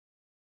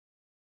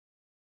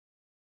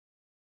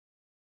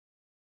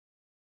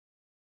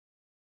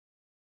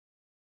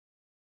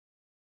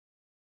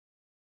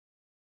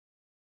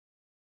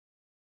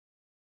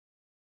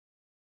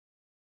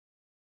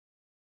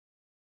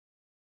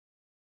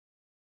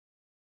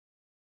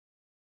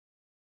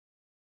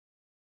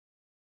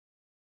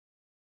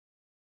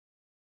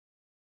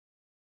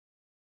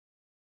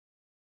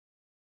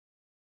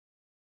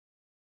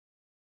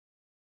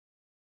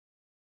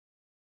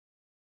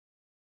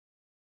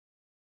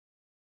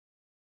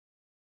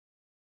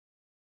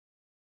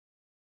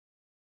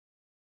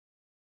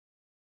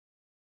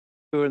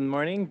Good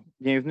morning.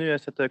 Bienvenue à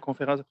cette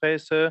conférence de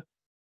presse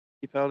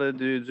qui parle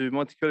du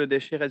monticule de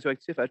déchets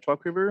radioactifs at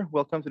Chalk River.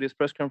 Welcome to this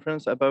press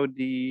conference about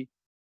the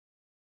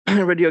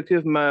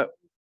radioactive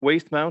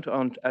waste mount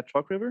at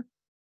Chalk River.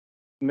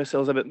 Miss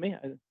Elizabeth May,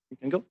 you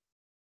can go.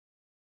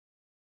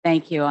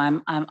 Thank you.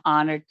 I'm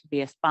honored to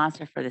be a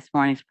sponsor for this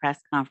morning's press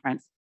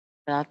conference.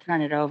 But I'll turn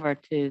it over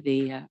to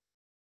the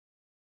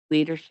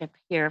leadership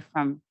here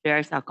from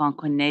various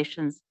Algonquin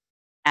nations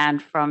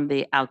and from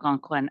the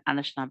Algonquin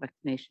Anishinabeg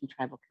Nation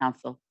Tribal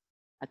Council.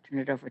 I'll turn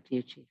it over to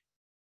you, Chief.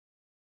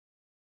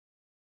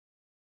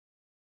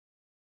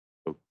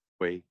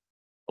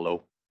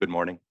 Hello, good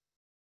morning.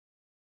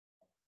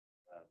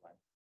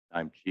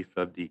 I'm Chief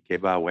of the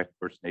Algonquin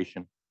First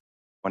Nation,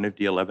 one of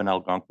the 11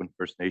 Algonquin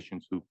First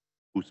Nations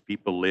whose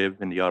people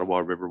live in the Ottawa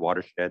River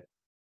watershed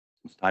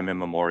since time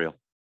immemorial.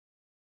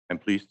 I'm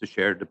pleased to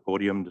share the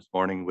podium this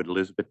morning with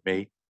Elizabeth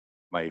May,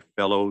 my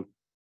fellow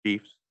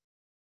chiefs,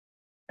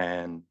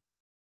 and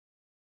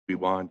we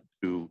want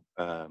to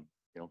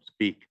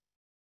speak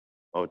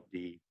about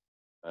the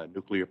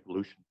nuclear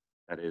pollution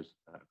that is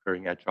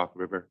occurring at Chalk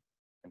River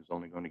and is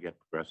only going to get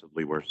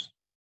progressively worse.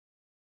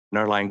 In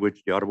our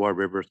language, the Ottawa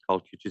River is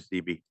called Kichi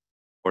Sibi,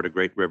 or the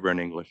Great River in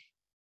English.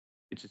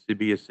 Kichi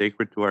Sibi is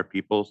sacred to our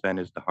peoples and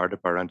is the heart of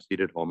our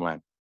unceded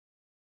homeland.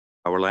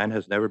 Our land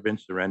has never been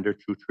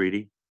surrendered through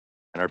treaty,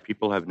 and our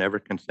people have never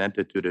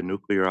consented to the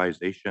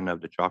nuclearization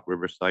of the Chalk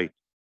River site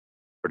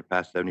for the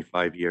past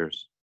 75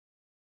 years.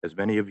 As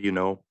many of you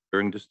know,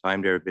 during this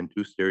time, there have been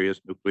 2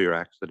 serious nuclear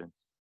accidents.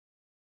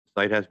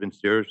 The site has been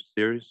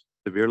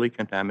severely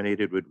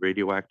contaminated with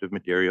radioactive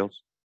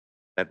materials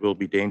that will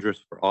be dangerous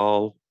for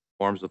all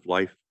forms of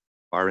life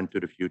far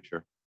into the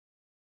future.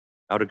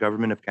 Now the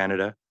Government of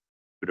Canada,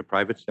 through the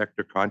private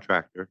sector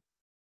contractor,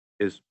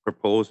 is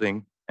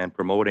proposing and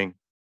promoting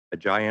a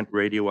giant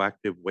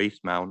radioactive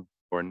waste mound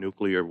or a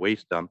nuclear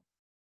waste dump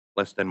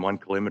less than 1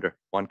 kilometer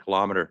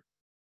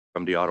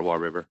from the Ottawa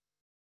River.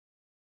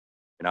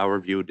 In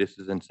our view, this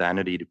is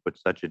insanity to put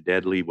such a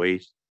deadly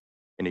waste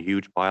in a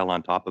huge pile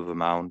on top of a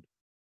mound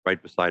right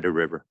beside a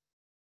river.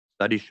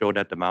 Studies show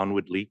that the mound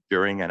would leak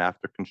during and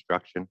after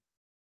construction,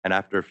 and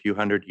after a few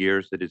hundred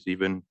years, it is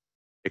even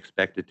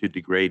expected to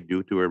degrade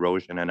due to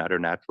erosion and other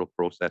natural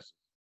processes.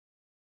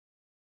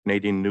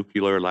 Canadian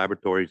Nuclear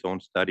Laboratory's own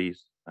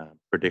studies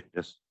predict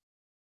this.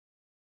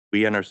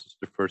 We and our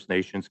sister First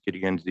Nations,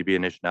 Kichi Sibi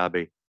and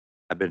Anishinabeg,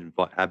 have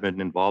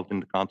been involved in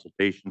the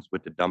consultations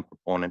with the dump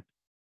proponent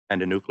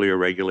and the nuclear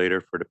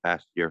regulator for the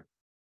past year.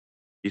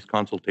 These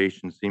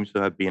consultations seem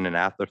to have been an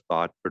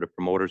afterthought for the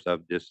promoters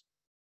of this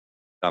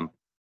dump.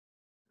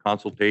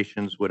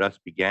 Consultations with us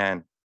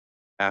began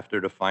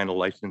after the final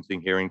licensing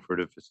hearing for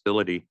the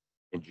facility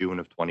in June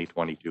of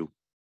 2022.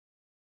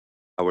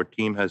 Our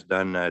team has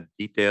done a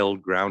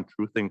detailed ground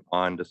truthing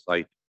on the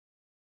site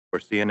where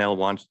CNL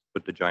wants to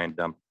put the giant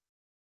dump.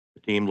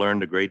 The team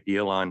learned a great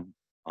deal on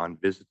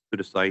visits to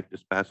the site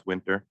this past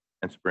winter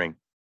and spring.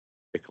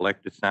 They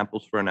collected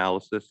samples for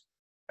analysis,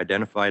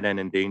 identified an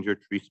endangered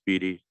tree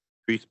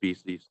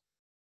species,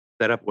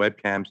 set up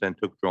webcams, and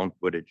took drone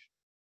footage.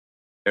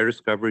 Their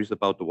discoveries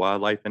about the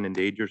wildlife and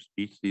endangered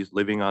species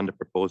living on the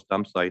proposed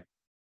dump site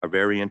are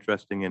very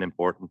interesting and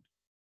important.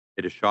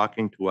 It is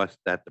shocking to us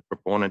that the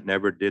proponent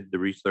never did the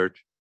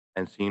research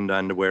and seemed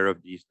unaware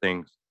of these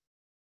things.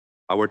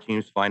 Our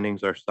team's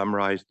findings are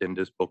summarized in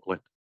this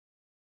booklet.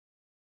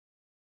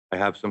 I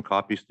have some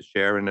copies to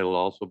share, and it'll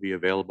also be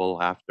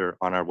available after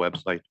on our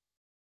website.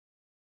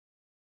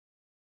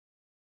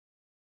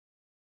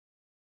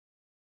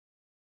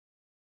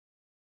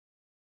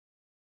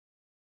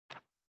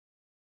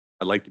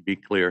 I'd like to be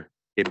clear.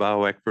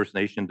 Algonquin First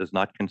Nation does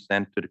not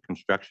consent to the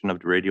construction of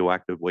the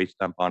radioactive waste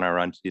dump on our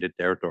unceded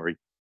territory.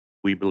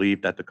 We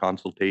believe that the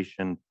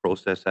consultation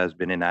process has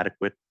been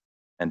inadequate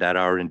and that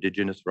our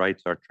Indigenous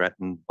rights are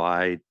threatened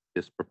by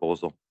this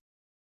proposal.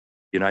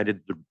 The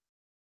United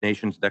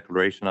Nations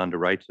Declaration on the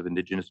Rights of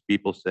Indigenous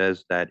People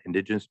says that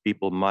Indigenous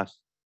people must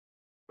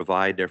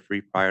provide their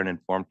free, prior, and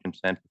informed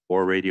consent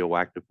before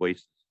radioactive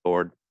waste is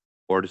stored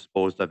or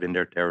disposed of in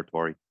their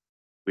territory.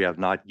 We have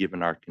not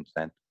given our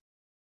consent.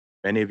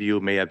 Many of you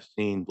may have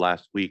seen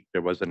last week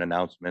there was an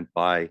announcement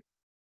by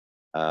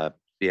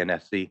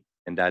CNSC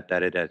and that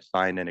it had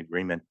signed an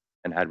agreement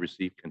and had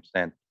received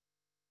consent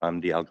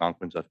from the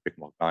Algonquins of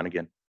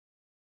Pikwakanagan.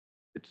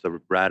 It's a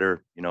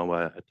rather,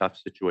 a tough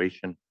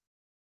situation,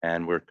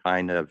 and we're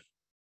kind of,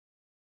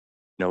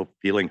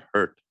 feeling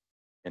hurt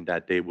in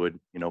that they would,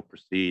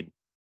 proceed,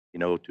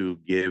 to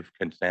give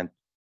consent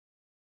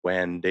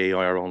when they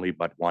are only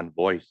but one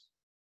voice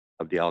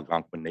of the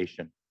Algonquin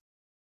Nation.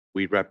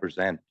 We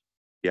represent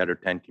the other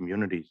 10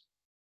 communities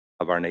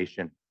of our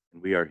nation,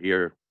 and we are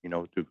here,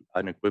 to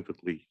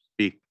unequivocally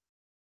speak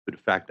to the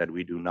fact that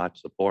we do not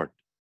support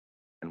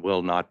and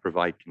will not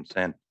provide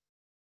consent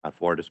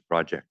for this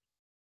project.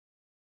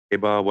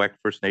 Algonquin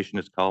First Nation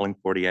is calling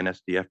for the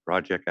NSDF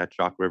project at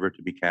Chalk River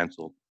to be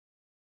canceled.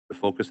 The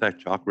focus at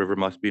Chalk River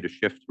must be to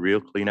shift to real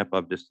cleanup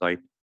of this site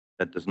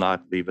that does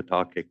not leave a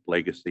toxic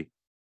legacy.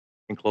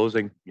 In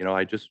closing,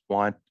 I just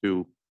want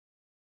to,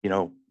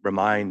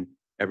 remind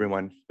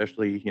everyone,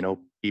 especially,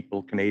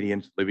 people,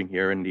 Canadians living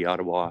here in the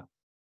Ottawa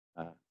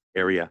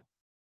area.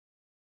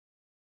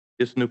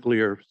 This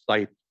nuclear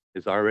site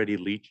is already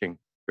leaching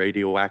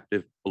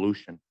radioactive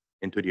pollution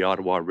into the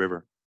Ottawa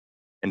River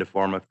in the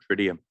form of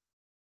tritium,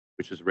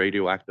 which is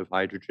radioactive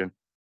hydrogen.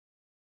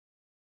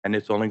 And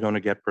it's only going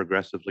to get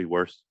progressively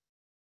worse.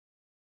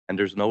 And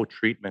there's no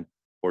treatment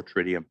for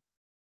tritium.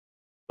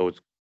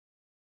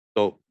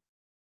 So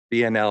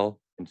CNL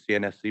and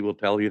CNSC will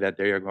tell you that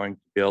they are going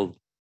to build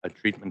a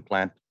treatment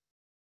plant.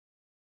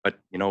 But,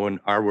 in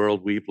our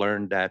world, we've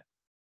learned that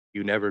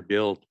you never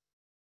build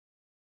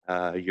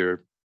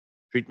your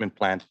treatment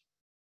plant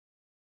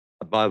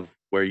above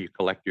where you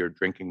collect your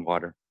drinking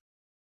water.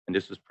 And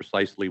this is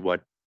precisely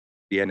what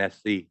the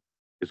NSC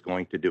is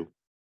going to do.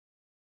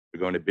 We're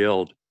going to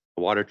build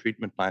a water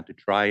treatment plant to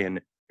try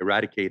and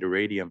eradicate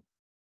irradium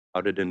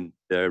out of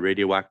the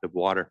radioactive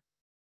water.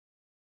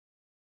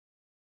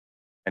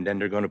 And then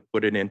they're going to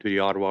put it into the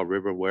Ottawa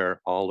River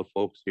where all the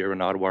folks here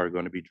in Ottawa are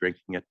going to be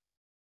drinking it.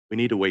 We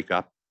need to wake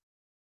up,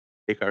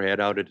 take our head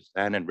out of the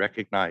sand and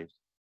recognize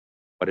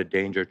what a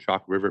danger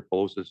Chalk River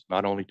poses,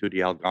 not only to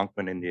the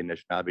Algonquin and the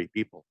Anishinabeg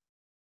people,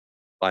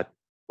 but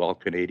to all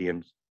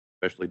Canadians,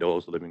 especially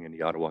those living in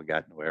the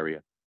Ottawa-Gatineau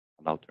area.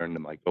 And I'll turn the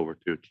mic over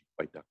to Chief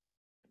White Duck.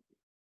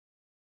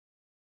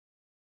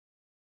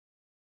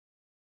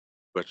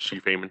 But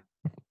Chief Heyman,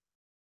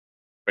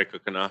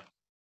 Bekakana,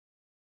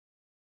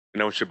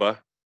 Shiba,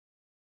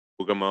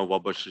 Ugama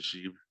Waba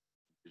Shishib,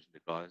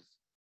 Nishnakaz,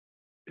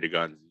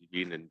 Idigan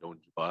Zibin, and Don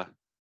Juba.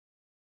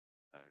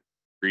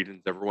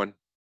 Greetings, everyone.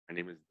 My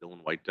name is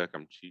Dylan White Duck.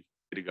 I'm Chief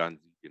Idigan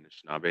Zibi in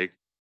Anishinabeg,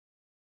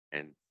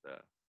 and it's an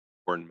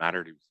important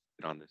matter to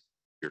sit on this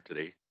here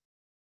today.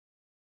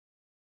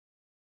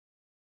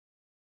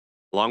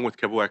 Along with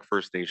Kerouac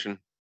First Nation,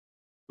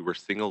 we were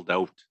singled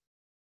out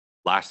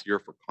last year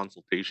for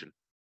consultation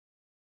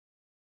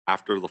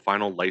after the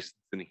final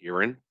licensing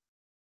hearing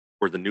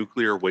for the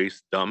nuclear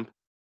waste dump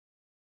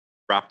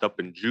wrapped up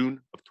in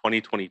June of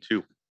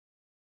 2022.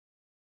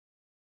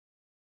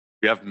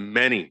 We have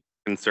many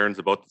concerns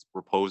about this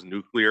proposed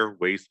nuclear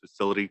waste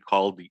facility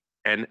called the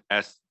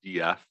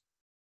NSDF.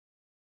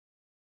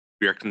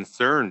 We are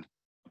concerned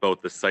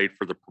about the site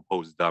for the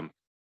proposed dump.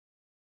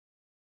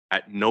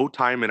 At no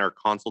time in our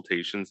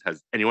consultations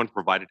has anyone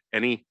provided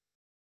any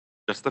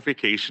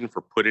justification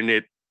for putting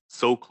it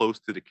so close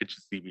to the Kichi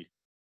Sibi.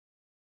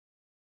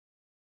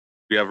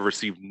 We have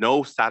received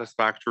no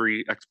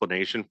satisfactory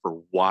explanation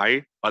for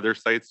why other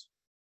sites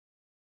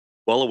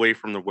well away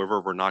from the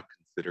river were not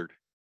considered.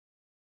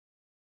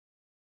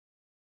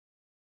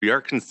 We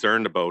are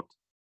concerned about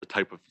the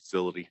type of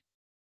facility.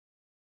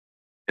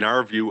 In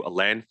our view, a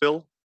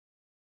landfill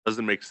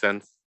doesn't make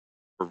sense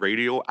for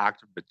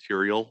radioactive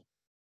material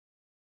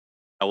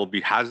that will be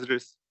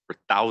hazardous for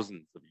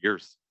thousands of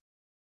years.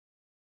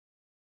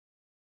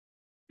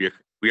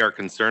 We are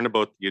concerned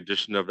about the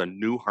addition of the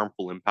new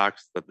harmful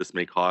impacts that this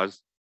may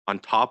cause on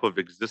top of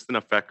existing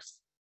effects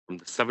from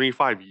the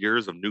 75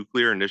 years of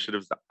nuclear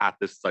initiatives at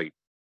this site.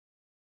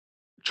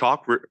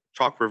 The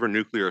Chalk River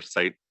nuclear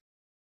site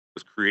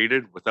was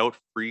created without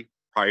free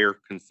prior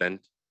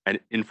consent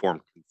and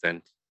informed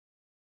consent.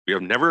 We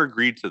have never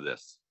agreed to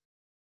this,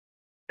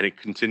 and it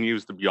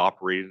continues to be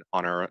operated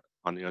on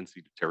the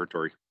unceded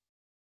territory.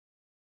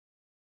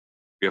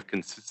 We have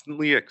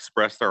consistently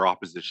expressed our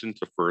opposition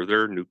to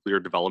further nuclear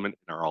development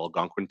in our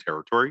Algonquin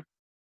territory.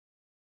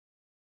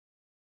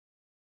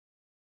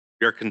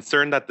 We are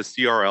concerned that the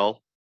CRL,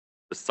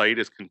 the site,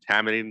 is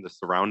contaminating the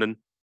surrounding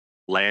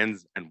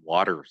lands and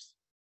waters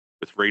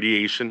with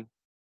radiation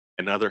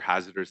and other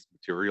hazardous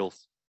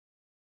materials.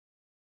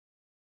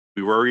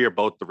 We worry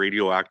about the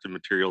radioactive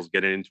materials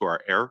getting into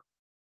our air,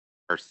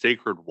 our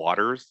sacred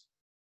waters,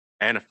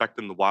 and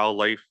affecting the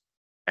wildlife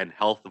and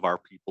health of our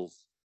peoples.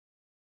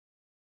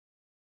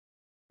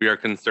 We are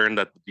concerned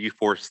that the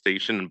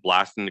deforestation and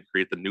blasting to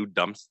create the new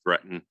dumps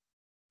threaten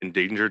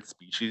endangered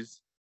species,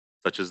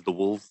 such as the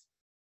wolves,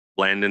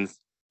 Blandins,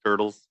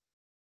 turtles,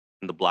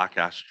 and the black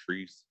ash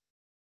trees,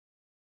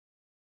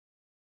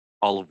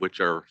 all of which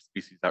are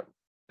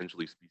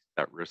potentially species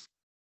at risk.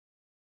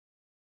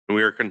 And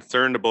we are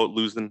concerned about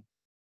losing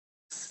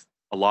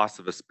a loss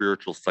of a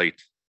spiritual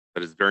site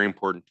that is very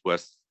important to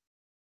us,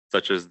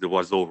 such as the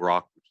Oiseau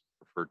Rock, which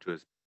is referred to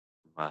as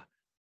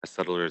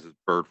settlers as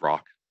Bird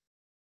Rock.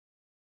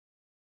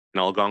 In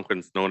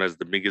Algonquins, known as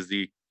the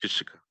Migizi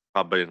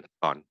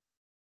Kishikabenkan,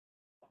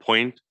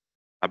 point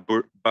at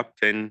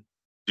Bupten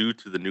due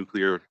to the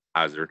nuclear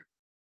hazard.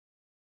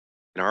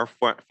 In our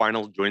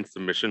final joint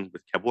submission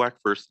with Kerouac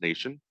First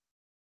Nation,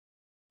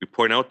 we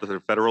point out that the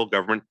federal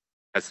government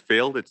has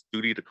failed its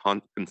duty to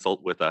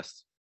consult with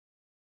us.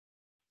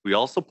 We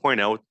also point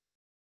out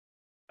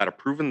that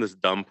approving this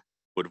dump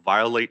would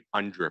violate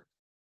UNDRIP,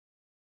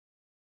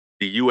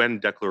 the UN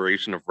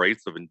Declaration of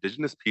Rights of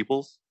Indigenous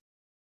Peoples,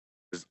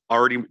 is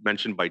already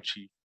mentioned by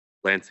Chief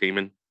Lance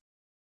Heyman.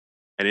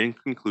 And in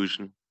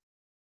conclusion,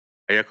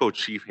 I echo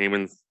Chief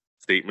Heyman's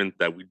statement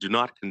that we do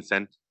not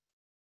consent to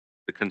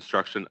the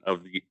construction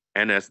of the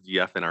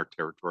NSDF in our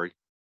territory.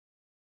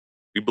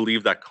 We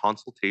believe that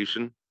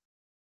consultation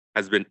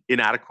has been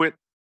inadequate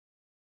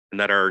and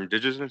that our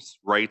Indigenous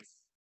rights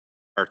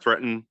are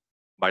threatened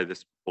by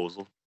this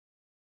proposal.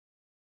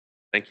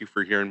 Thank you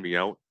for hearing me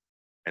out,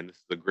 and this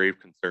is a grave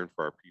concern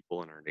for our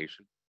people and our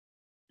nation.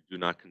 We do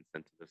not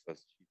consent to this, as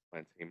Chief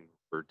Lance Heyman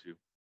referred to,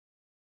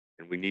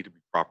 and we need to be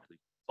properly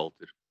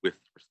consulted with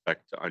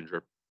respect to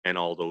UNDRIP and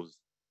all those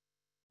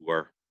who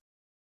are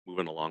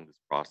moving along this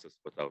process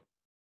without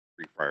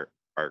prior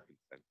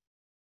consent.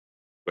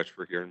 Much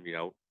for hearing me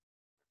out.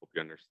 Hope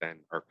you understand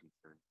our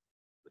concern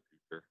for the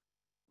future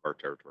of our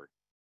territory.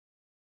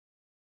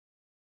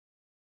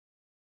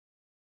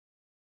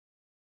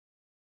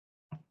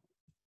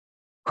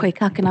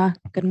 Kwekakana,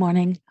 good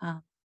morning.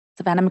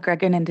 Savannah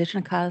McGregor and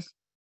Indigenous Cause.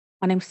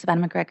 My name is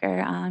Savannah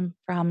McGregor. I'm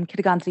from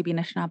Kichi Sibi,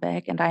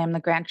 Anishinabeg, and I am the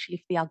Grand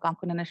Chief of the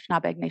Algonquin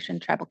Anishinabeg Nation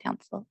Tribal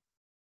Council.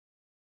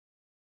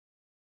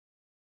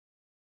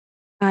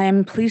 I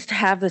am pleased to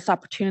have this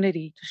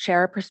opportunity to share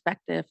our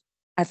perspective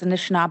as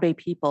Anishinaabe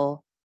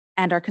people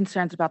and our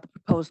concerns about the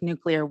proposed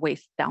nuclear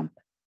waste dump.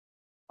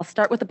 I'll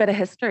start with a bit of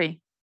history.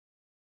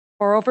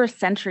 For over a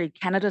century,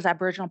 Canada's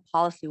Aboriginal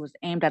policy was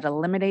aimed at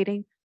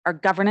eliminating our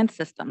governance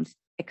systems,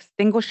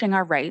 extinguishing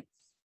our rights,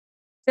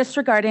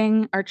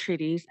 disregarding our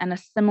treaties, and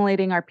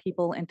assimilating our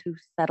people into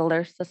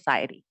settler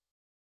society.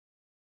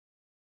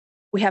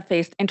 We have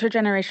faced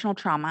intergenerational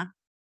trauma,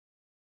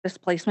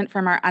 displacement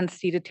from our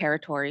unceded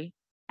territory,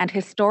 and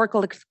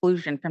historical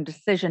exclusion from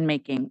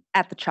decision-making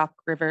at the Chalk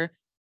River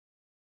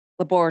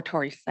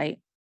laboratory site.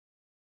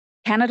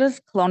 Canada's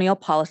colonial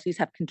policies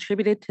have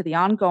contributed to the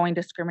ongoing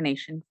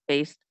discrimination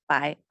faced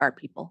by our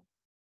people.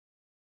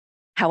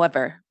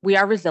 However, we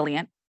are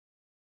resilient.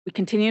 We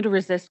continue to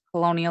resist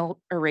colonial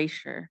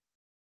erasure.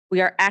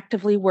 We are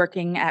actively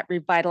working at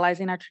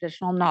revitalizing our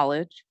traditional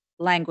knowledge,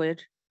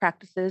 language,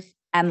 practices,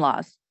 and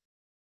laws.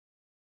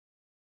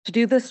 To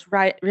do this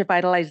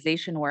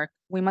revitalization work,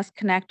 we must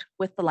connect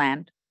with the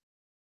land,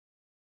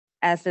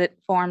 as it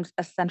forms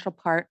a central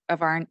part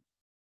of our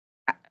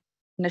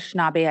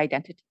Anishinaabe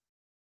identity.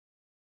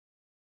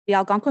 The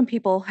Algonquin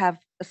people have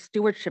a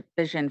stewardship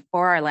vision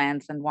for our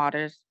lands and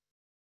waters.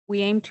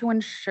 We aim to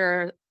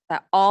ensure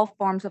that all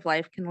forms of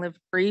life can live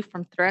free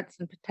from threats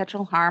and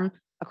potential harm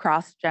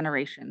across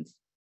generations,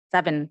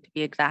 7 to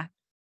be exact,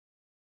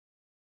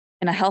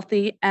 in a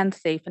healthy and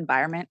safe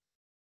environment.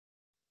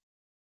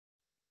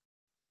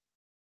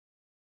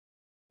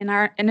 In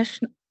our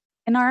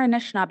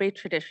Anishinaabe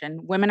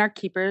tradition, women are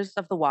keepers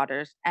of the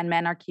waters and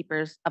men are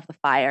keepers of the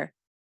fire.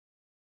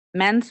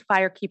 Men's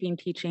fire-keeping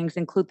teachings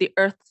include the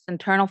earth's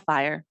internal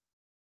fire.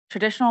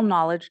 Traditional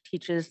knowledge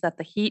teaches that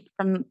the heat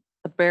from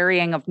the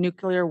burying of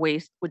nuclear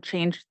waste would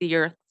change the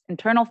earth's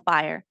internal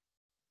fire,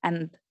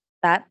 and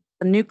that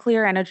the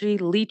nuclear energy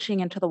leaching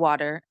into the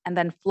water and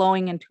then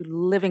flowing into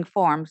living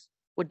forms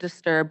would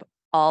disturb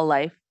all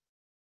life.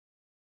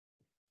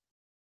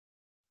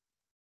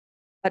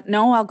 But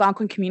no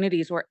Algonquin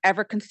communities were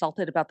ever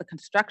consulted about the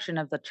construction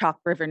of the Chalk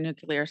River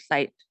nuclear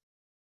site.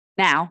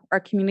 Now, our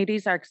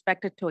communities are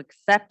expected to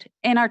accept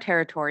in our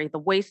territory the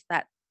waste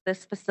that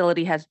this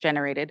facility has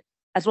generated,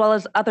 as well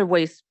as other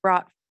waste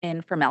brought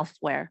in from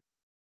elsewhere.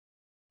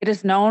 It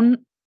is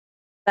known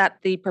that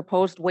the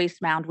proposed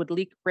waste mound would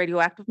leak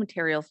radioactive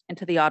materials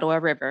into the Ottawa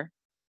River,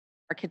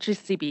 or Kichi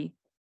Sibi.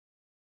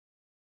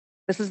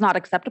 This is not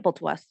acceptable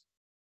to us.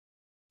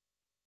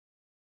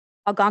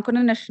 Algonquin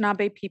and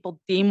Anishinaabe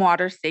people deem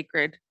water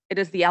sacred. It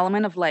is the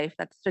element of life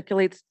that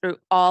circulates through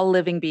all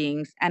living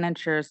beings and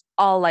ensures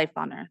all life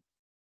on Earth.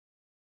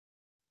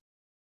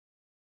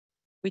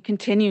 We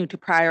continue to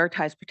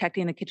prioritize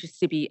protecting the Kichi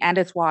Sibi and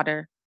its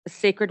water, the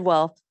sacred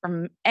wealth,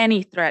 from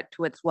any threat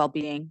to its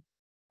well-being.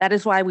 That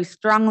is why we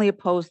strongly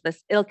oppose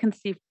this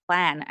ill-conceived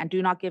plan and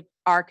do not give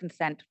our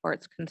consent for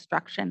its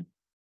construction.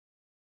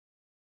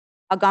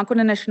 Algonquin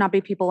and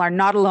Anishinaabe people are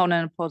not alone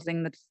in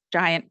opposing this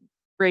giant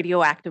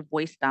radioactive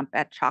waste dump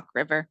at Chalk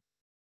River.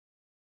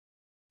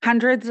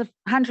 Hundreds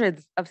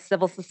of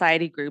civil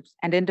society groups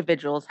and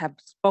individuals have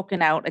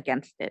spoken out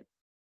against it.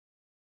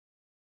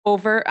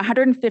 Over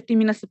 150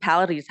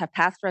 municipalities have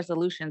passed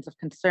resolutions of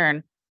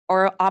concern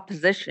or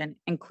opposition,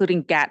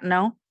 including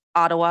Gatineau,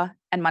 Ottawa,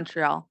 and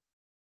Montreal.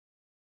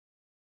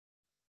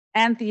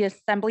 And the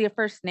Assembly of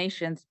First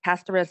Nations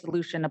passed a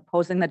resolution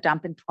opposing the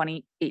dump in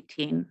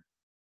 2018.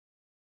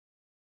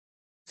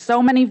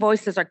 So many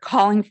voices are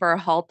calling for a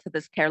halt to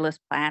this careless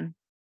plan,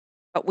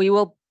 but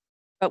will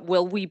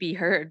we be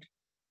heard?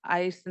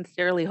 I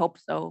sincerely hope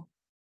so.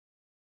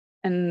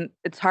 And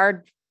it's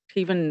hard to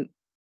even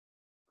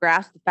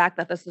grasp the fact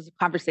that this is a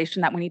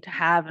conversation that we need to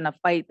have and a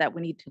fight that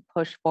we need to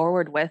push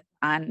forward with,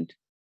 and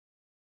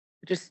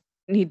we just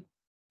need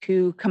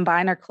to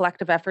combine our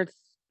collective efforts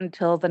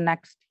until the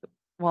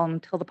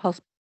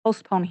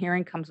postponed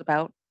hearing comes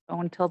about. So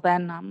until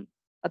then,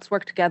 let's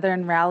work together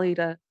and rally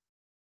to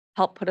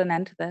help put an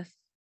end to this.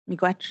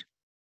 Miigwech.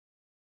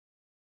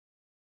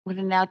 We're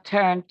going to now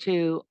turn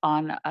to,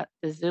 on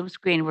the Zoom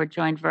screen, we're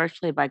joined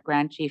virtually by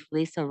Grand Chief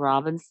Lisa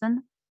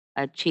Robinson,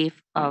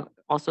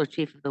 also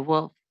Chief of the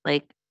Wolf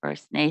Lake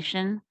First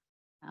Nation.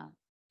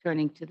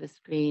 Turning to the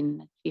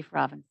screen, Chief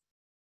Robinson.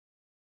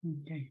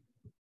 Okay.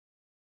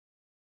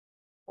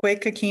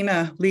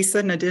 Kwekakina,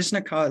 Lisa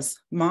Nadijnakas,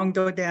 Mong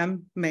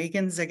Dodem,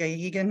 Megan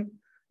Zagayigan,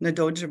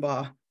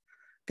 Nadojaba.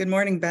 Good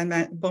morning,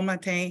 bon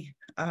matin.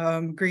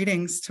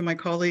 Greetings to my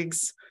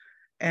colleagues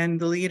and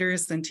the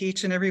leaders and to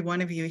each and every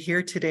one of you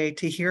here today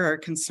to hear our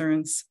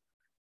concerns.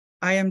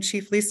 I am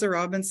Chief Lisa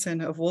Robinson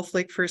of Wolf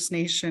Lake First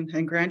Nation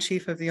and Grand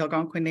Chief of the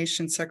Algonquin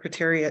Nation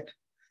Secretariat,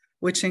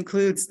 which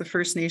includes the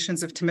First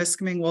Nations of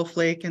Temiskaming, Wolf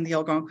Lake, and the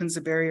Algonquins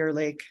of Barrier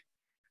Lake.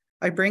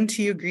 I bring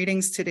to you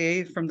greetings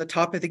today from the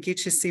top of the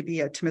Kichi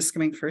Sibi at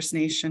Temiskaming First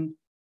Nation.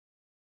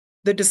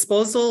 The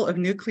disposal of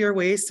nuclear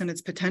waste and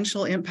its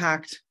potential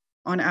impact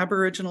on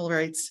Aboriginal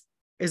rights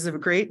is of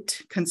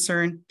great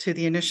concern to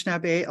the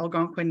Anishinabeg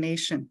Algonquin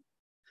Nation.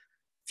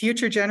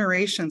 Future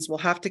generations will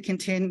have to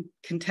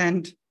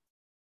contend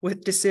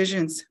with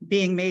decisions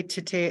being made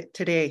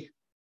today.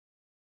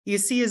 You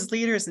see, as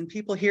leaders and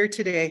people here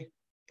today,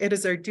 it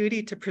is our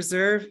duty to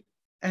preserve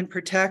and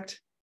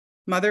protect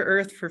Mother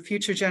Earth for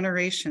future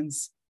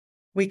generations.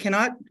 We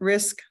cannot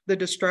risk the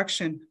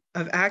destruction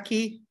of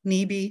Aki,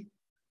 Nibi,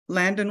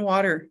 land and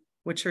water,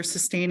 which are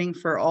sustaining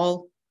for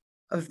all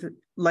of the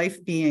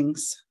life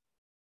beings.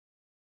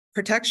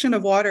 Protection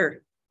of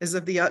water is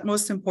of the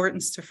utmost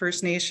importance to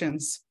First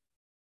Nations.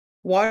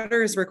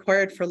 Water is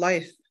required for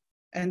life,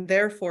 and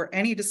therefore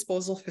any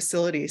disposal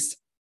facilities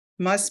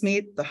must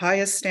meet the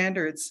highest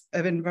standards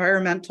of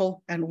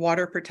environmental and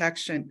water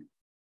protection.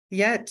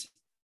 Yet,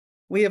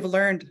 we have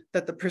learned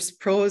that the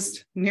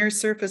proposed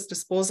near-surface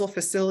disposal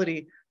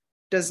facility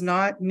does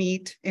not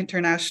meet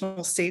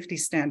international safety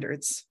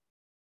standards.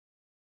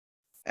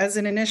 As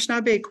an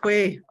Anishinabeg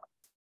Kwe,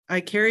 I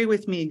carry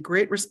with me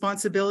great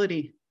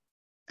responsibility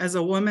as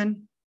a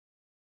woman,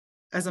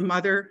 as a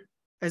mother,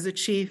 as a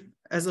chief,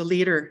 as a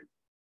leader,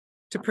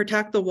 to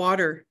protect the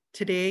water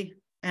today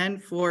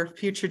and for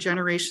future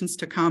generations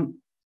to come.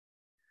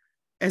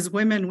 As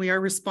women, we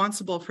are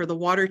responsible for the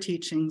water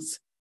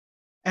teachings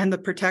and the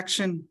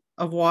protection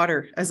of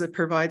water as it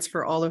provides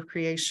for all of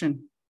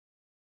creation.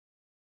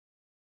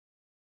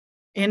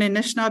 In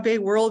Anishinabeg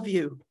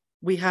worldview,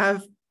 we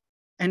have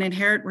an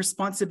inherent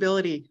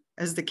responsibility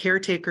as the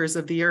caretakers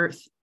of the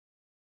earth.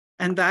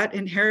 And that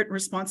inherent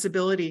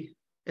responsibility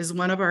is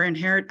one of our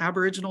inherent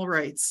Aboriginal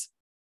rights,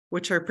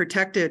 which are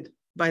protected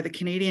by the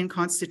Canadian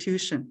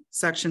Constitution,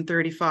 Section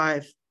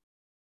 35.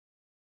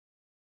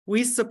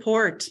 We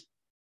support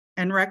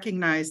and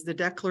recognize the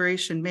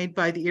declaration made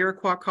by the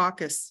Iroquois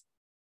Caucus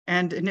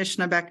and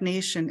Anishinabeg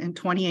Nation in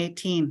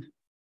 2018.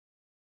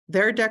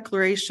 Their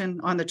declaration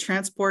on the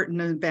transport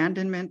and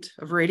abandonment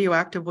of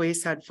radioactive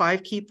waste had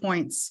 5 key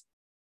points,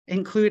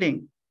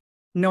 including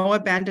no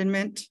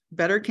abandonment,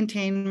 better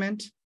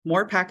containment,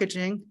 more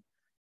packaging,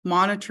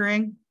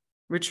 monitoring,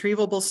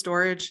 retrievable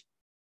storage,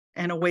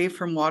 and away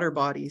from water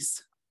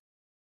bodies.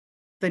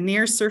 The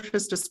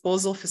near-surface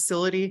disposal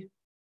facility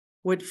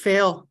would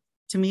fail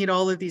to meet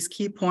all of these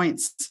key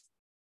points,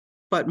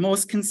 but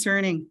most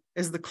concerning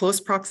is the close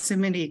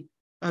proximity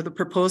of the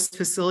proposed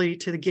facility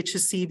to the Kichi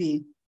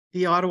Sibi,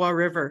 the Ottawa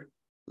River,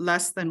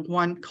 less than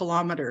 1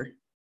 kilometer.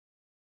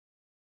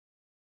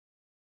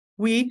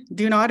 We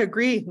do not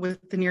agree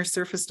with the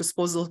near-surface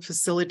disposal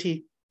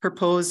facility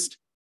proposed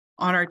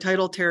on our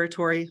tidal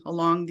territory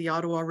along the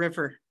Ottawa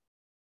River.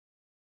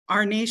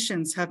 Our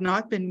nations have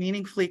not been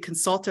meaningfully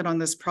consulted on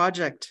this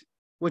project,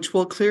 which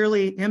will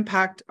clearly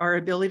impact our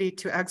ability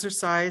to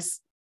exercise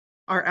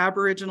our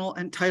Aboriginal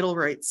and tidal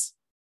rights.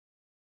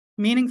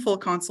 Meaningful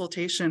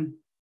consultation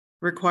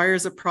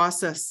requires a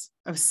process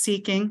of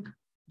seeking,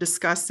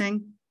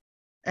 discussing,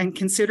 and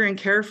considering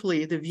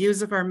carefully the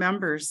views of our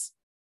members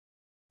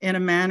in a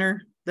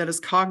manner that is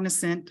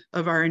cognizant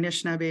of our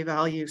Anishinaabe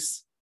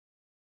values.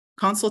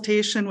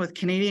 Consultation with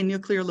Canadian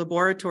nuclear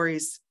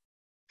laboratories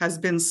has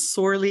been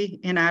sorely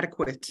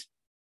inadequate.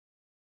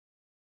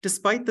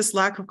 Despite this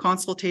lack of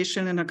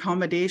consultation and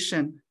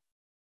accommodation,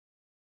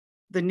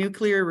 the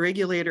nuclear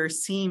regulator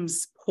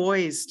seems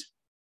poised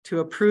to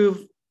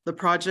approve the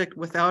project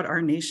without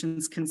our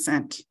nation's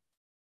consent.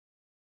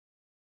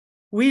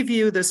 We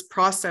view this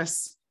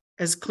process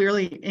as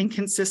clearly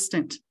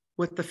inconsistent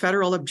with the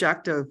federal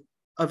objective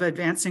of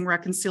advancing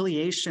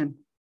reconciliation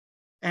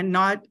and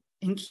not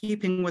in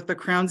keeping with the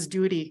Crown's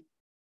duty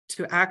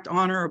to act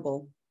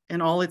honorable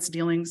in all its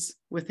dealings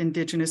with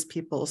Indigenous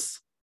peoples.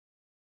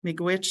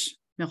 Miigwech,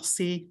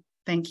 merci,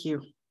 thank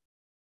you.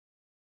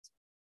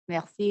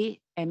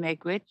 Merci, et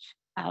Miigwech.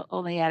 I'll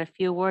only add a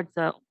few words.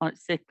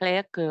 C'est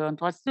clair qu'on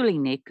doit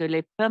souligner que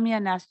les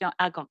Premières Nations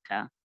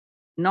algonquines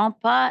n'ont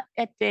pas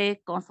été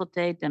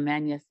consultées de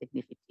manière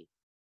significative,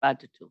 pas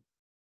du tout.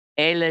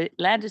 Et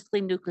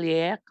l'industrie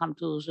nucléaire, comme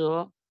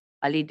toujours,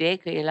 a l'idée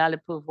qu'elle a le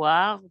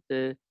pouvoir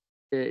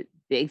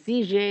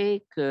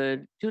d'exiger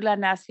que toute la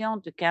nation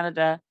du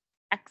Canada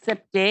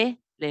accepte les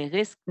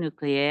risques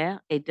nucléaires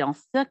et dans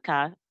ce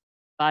cas,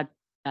 va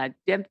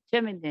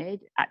déterminer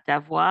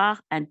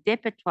d'avoir un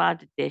dépotoir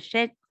de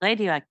déchets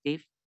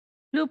radioactifs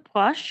plus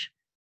proche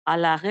à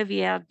la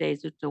rivière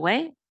des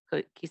Outaouais,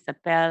 qui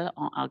s'appelle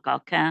en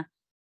algonquin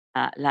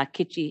la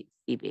Kichi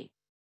Sibi.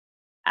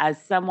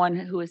 As someone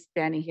who is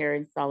standing here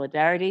in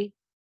solidarity,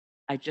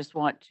 I just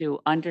want to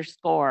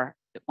underscore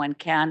that when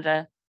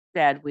Canada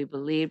said we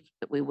believed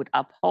that we would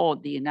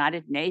uphold the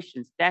United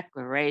Nations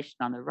Declaration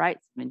on the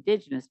Rights of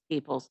Indigenous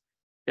Peoples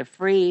to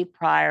free,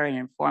 prior, and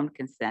informed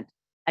consent,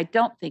 I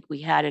don't think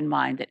we had in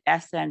mind that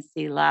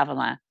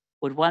SNC-Lavalin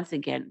would once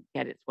again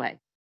get its way.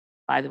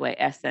 By the way,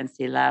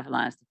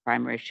 SNC-Lavalin is the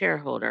primary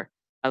shareholder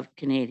of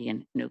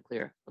Canadian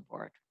Nuclear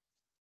Laboratories.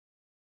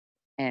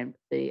 And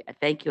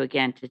thank you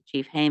again to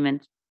Chief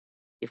Heyman,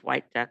 Chief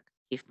White Duck,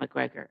 Chief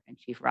McGregor, and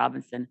Chief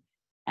Robinson,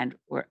 and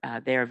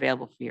they're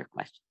available for your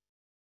questions.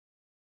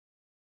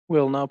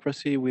 We'll now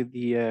proceed with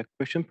the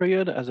question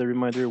period. As a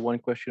reminder, one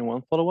question,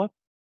 one follow-up.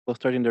 We'll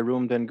start in the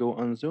room, then go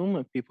on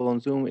Zoom. People on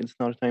Zoom, it's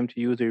now time to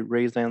use the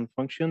raise hand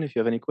function if you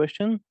have any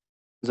question.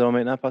 Nous allons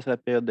maintenant passer à la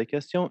période de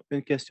questions.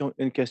 Une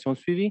question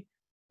suivie.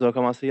 Nous allons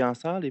commencer en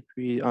salle et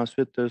puis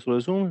ensuite sur le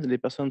Zoom. Les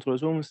personnes sur le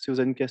Zoom, si vous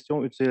avez une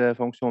question, utilisez la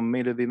fonction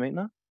main levée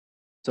maintenant.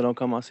 Nous allons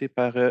commencer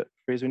par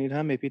Fraser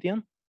Needham et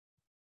PTN.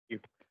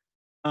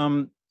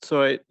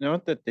 So I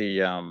note that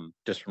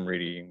just from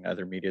reading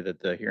other media that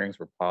the hearings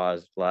were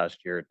paused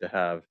last year to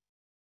have,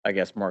 I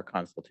guess, more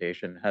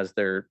consultation.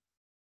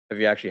 Have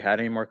you actually had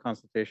any more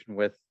consultation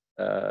with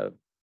the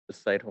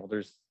site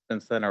holders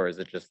since then, or is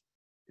it just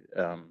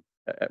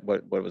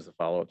what was the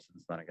follow-up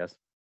since then, I guess?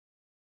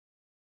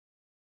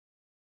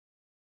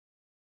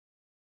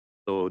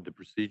 So the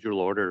procedural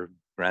order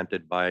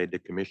granted by the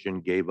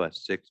commission gave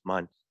us 6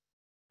 months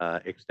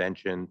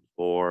extension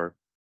for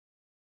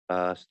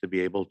us to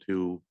be able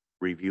to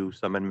review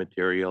some of the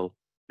material,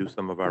 do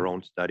some of our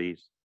own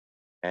studies,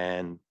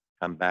 and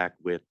come back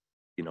with,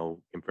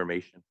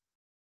 information.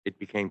 It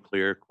became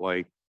clear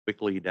quite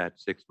quickly that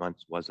 6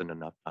 months wasn't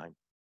enough time.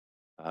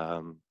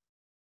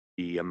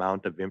 The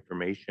amount of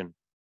information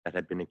that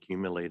had been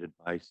accumulated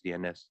by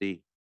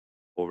CNSC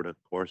over the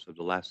course of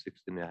the last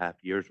 6.5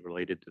 years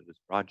related to this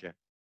project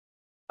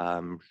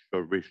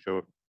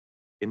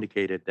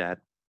indicated that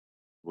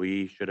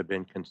we should have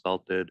been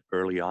consulted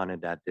early on,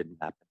 and that didn't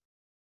happen.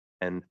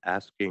 And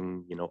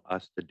asking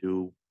us to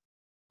do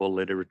full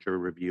literature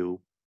review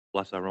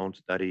plus our own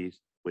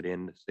studies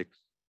within the 6,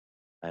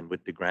 and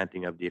with the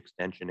granting of the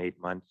extension 8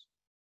 months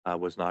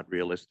was not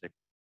realistic.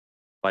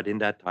 But in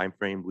that time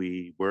frame,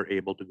 we were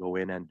able to go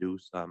in and do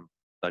some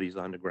studies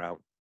on the ground,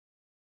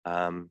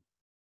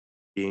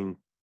 being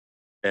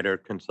better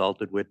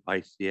consulted with by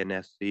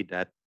CNSC.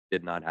 That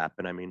did not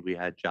happen. I mean, we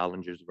had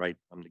challenges right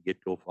from the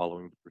get-go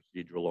following the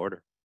procedural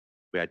order.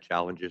 We had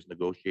challenges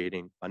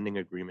negotiating funding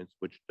agreements,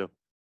 which took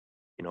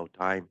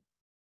time.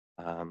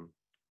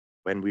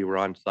 When we were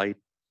on site,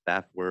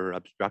 staff were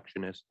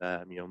obstructionists,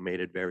 made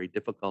it very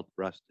difficult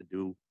for us to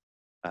do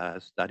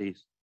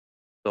studies.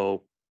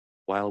 So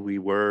while we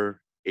were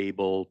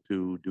able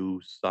to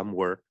do some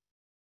work,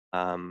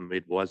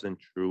 it wasn't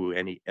through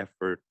any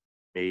effort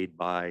made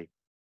by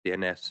the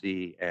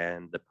NSC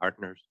and the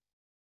partners.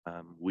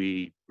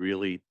 We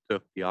really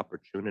took the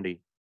opportunity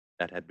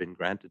that had been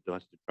granted to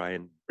us to try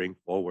and bring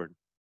forward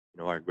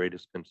our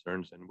greatest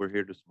concerns. And we're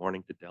here this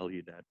morning to tell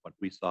you that what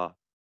we saw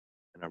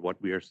and what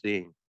we are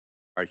seeing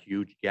are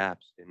huge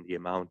gaps in the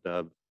amount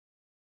of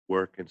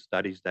work and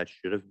studies that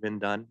should have been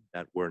done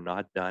that were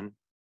not done.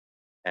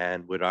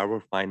 And with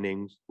our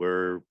findings,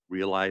 we're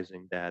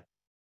realizing that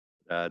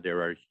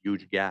there are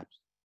huge gaps.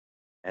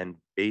 And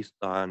based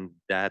on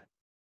that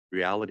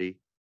reality,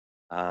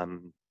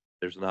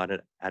 there's not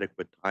an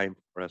adequate time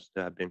for us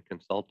to have been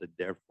consulted.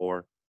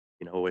 Therefore,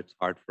 it's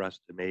hard for us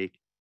to make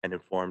an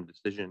informed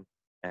decision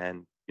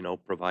and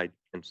provide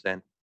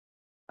consent.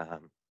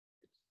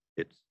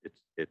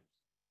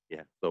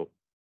 Yeah. So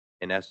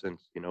in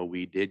essence,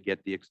 we did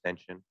get the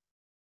extension,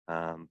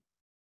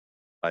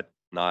 but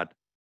not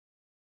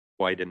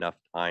quite enough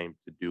time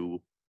to do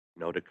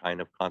the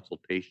kind of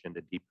consultation,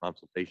 the deep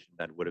consultation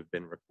that would have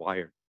been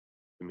required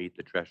to meet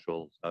the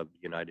thresholds of the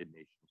United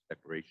Nations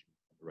Declaration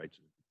on the Rights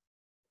of the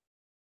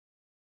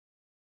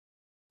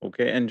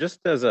Okay, and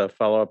just as a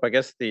follow-up, I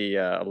guess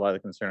a lot of the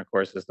concern, of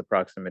course, is the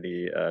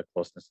proximity,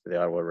 closeness to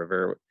the Ottawa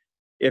River.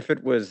 If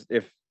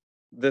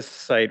this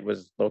site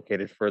was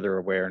located further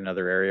away or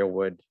another area,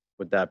 would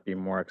that be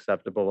more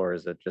acceptable, or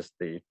is it just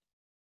the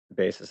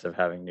basis of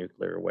having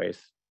nuclear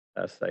waste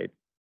site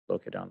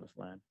located on this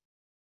land?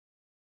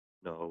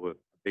 No, a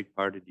big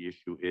part of the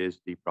issue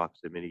is the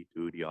proximity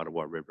to the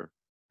Ottawa River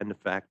and the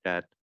fact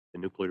that the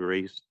nuclear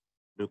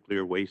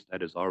waste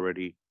that is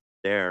already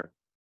there,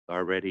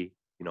 already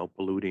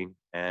polluting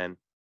and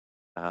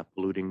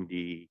polluting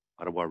the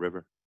Ottawa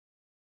River.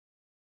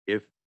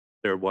 If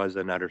there was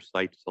another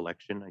site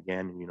selection,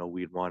 again,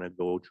 we'd want to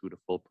go through the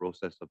full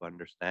process of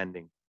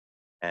understanding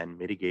and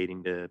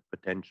mitigating the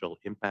potential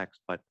impacts.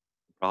 But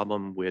the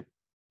problem with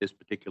this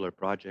particular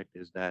project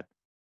is that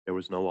there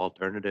was no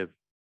alternative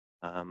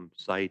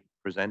site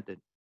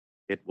presented.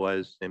 It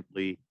was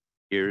simply,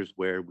 here's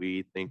where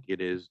we think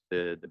it is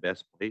the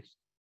best place.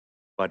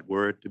 But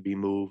were it to be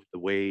moved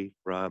away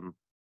from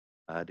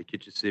the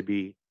Kichi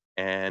Sibi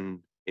and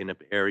in an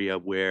area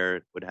where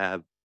it would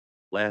have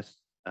less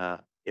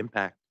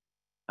impact,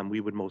 and we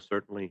would most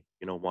certainly,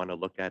 want to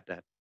look at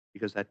that.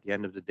 because at the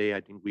end of the day,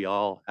 I think we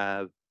all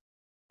have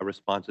a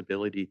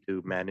responsibility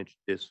to manage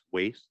this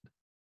waste.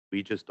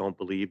 We just don't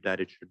believe that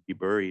it should be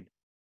buried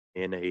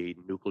in a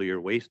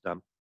nuclear waste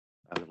dump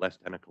less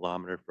than a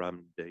kilometer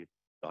from the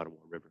Ottawa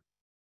River.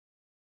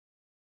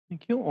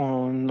 Thank you.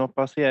 On a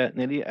passé à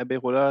Nelly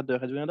Aberola de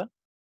Radio-Canada.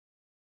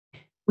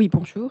 Oui,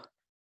 bonjour.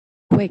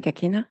 Ouais,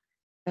 Kakina.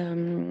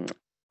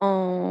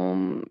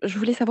 Je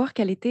voulais savoir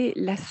quelle était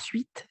la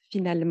suite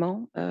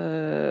finalement.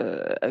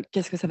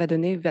 Qu'est-ce que ça va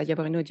donner? Il va y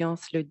avoir une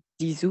audience le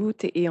 10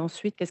 août et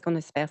ensuite, qu'est-ce qu'on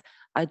espère?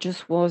 I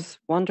just was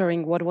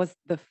wondering what was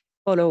the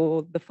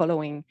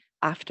following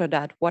after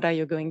that. What are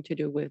you going to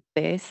do with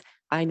this?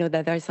 I know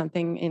that there is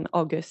something in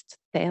August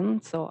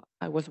 10, so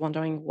I was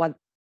wondering what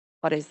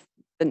is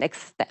the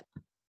next step?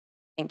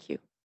 Thank you.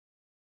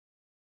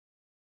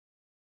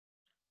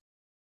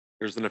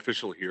 There's an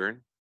official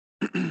hearing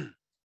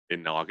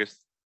in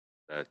August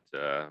that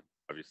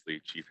obviously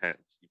Chief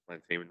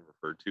Lance Heyman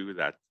referred to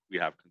that we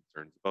have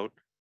concerns about.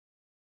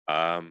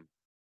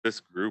 This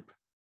group,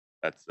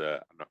 that's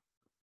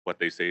what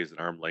they say is an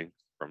arm's length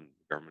from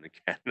the government of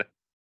Canada.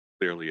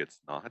 Clearly it's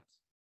not.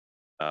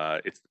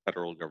 It's the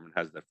federal government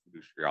has that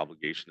fiduciary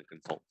obligation to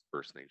consult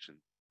First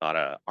Nations, not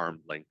an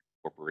arm's length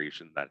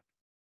corporation that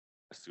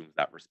assumes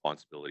that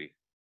responsibility.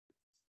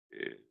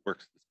 It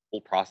works. This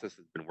whole process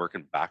has been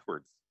working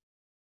backwards.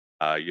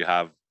 You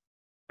have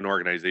an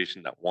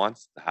organization that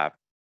wants to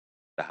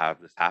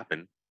have this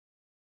happen,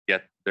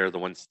 yet they're the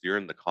ones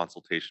steering the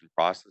consultation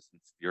process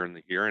and steering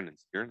the hearing and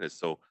steering this.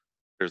 So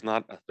there's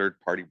not a third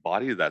party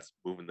body that's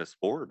moving this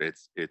forward.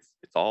 It's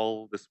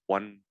all this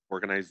one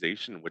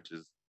organization, which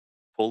is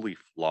fully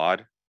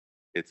flawed.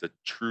 It's a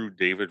true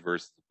David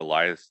versus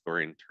Goliath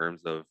story in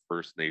terms of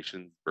First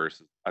Nations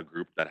versus a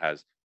group that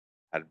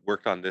had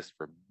worked on this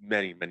for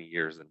many, many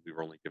years, and we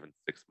were only given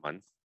 6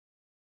 months.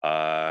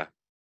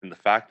 And the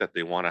fact that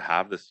they want to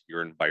have this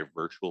hearing by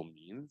virtual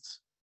means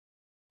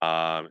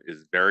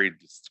is very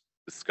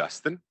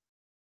disgusting.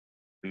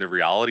 And the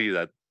reality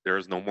that there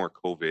is no more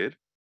COVID,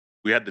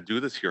 we had to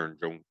do this hearing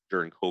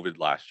during COVID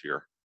last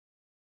year,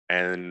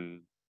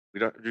 and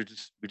we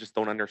just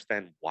don't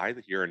understand why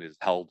the hearing is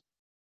held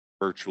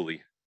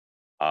virtually.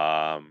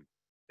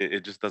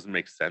 It just doesn't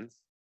make sense.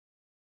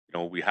 You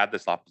know, we had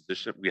this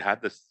opposition, we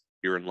had this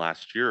hearing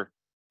last year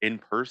in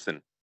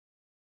person,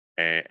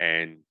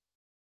 and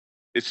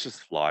it's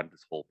just flawed,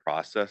 this whole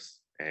process.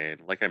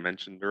 And like I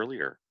mentioned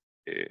earlier,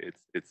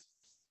 it's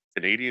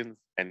Canadians,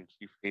 and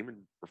Chief Heyman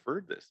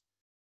referred this.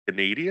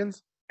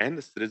 Canadians and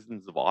the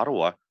citizens of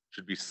Ottawa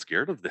should be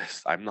scared of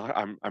this.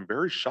 I'm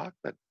very shocked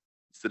that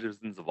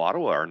citizens of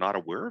Ottawa are not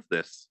aware of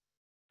this.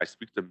 I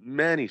speak to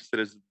many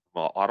citizens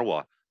of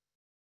Ottawa,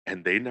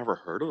 and they never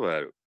heard of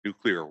a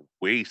nuclear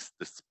waste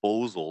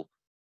disposal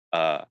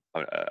 2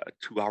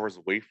 hours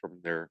away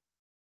from their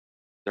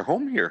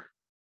home here.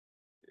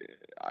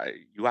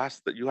 You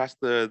asked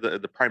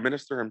the Prime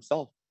Minister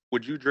himself,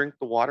 would you drink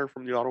the water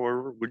from the Ottawa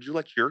River? Would you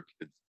let your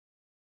kids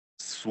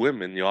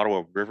swim in the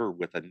Ottawa River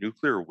with a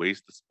nuclear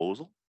waste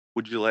disposal?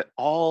 Would you let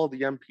all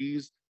the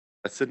MPs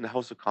that sit in the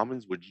House of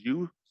Commons, would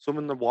you swim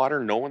in the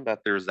water knowing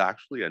that there's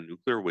actually a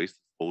nuclear waste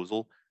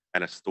disposal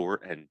and a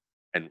store and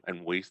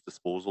waste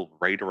disposal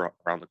right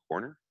around the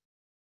corner?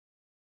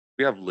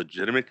 We have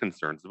legitimate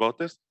concerns about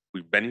this.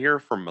 We've been here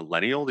for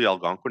millennial, the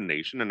Algonquin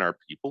Nation and our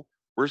people.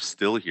 We're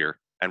still here,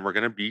 and we're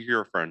going to be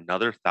here for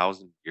another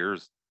 1,000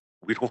 years.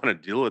 We don't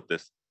want to deal with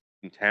this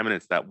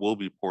contaminants that will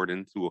be poured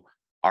into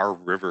our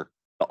river,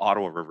 the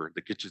Ottawa River,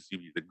 the Kichi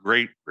Sibi, the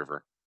great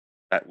river,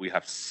 that we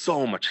have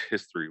so much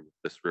history with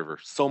this river.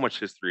 So much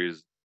history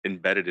is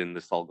embedded in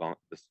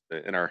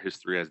in our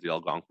history as the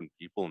Algonquin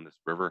people in this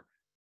river.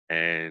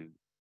 And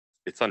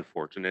it's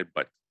unfortunate,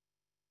 but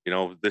you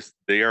know,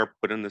 they are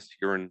putting this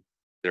here and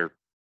they're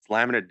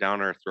slamming it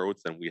down our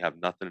throats, and we have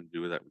nothing to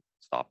do with it. We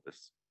can stop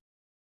this.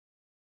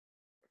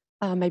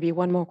 Maybe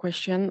one more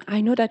question.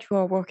 I know that you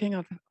are working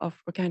of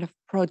a kind of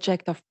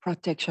project of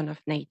protection of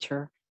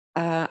nature.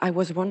 I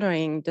was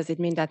wondering, does it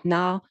mean that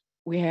now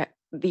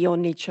the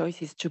only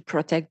choice is to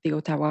protect the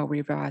Ottawa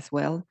River as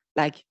well,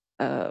 like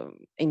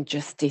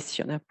injustice,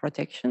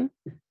 protection?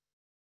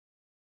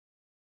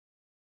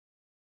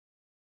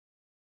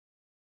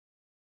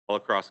 All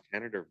across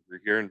Canada,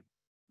 we're hearing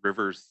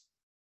rivers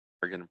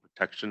are getting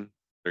protection,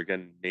 they're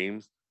getting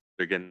names,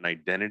 they're getting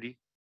identity.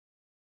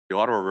 The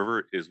Ottawa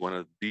River is one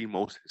of the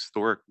most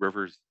historic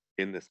rivers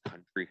in this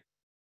country.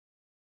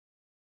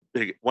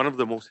 One of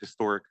the most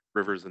historic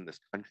rivers in this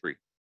country.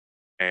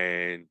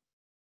 And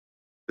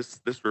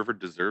this river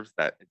deserves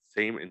that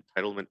same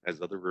entitlement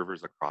as other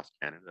rivers across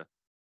Canada.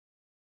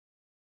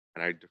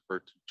 And I defer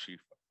to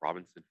Chief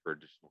Robinson for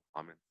additional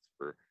comments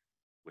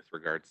with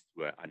regards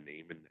to a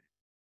name and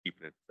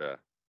keeping it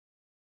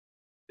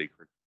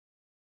sacred.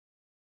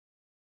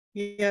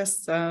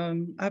 Yes,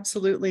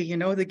 absolutely. You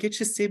know, the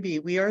Kichi Sibi,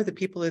 we are the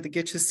people of the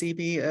Kichi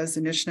Sibi as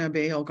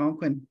Anishinabeg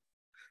Algonquin.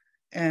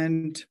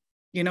 And,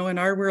 you know, in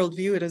our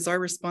worldview, it is our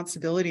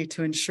responsibility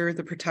to ensure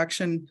the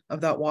protection of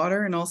that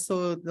water and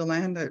also the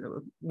land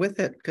with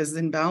it, because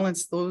in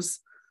balance, those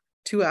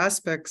two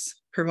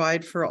aspects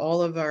provide for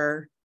all of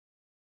our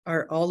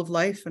are all of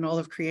life and all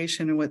of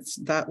creation and what's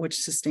that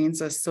which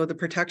sustains us. So the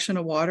protection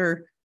of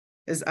water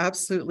is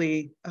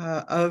absolutely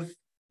of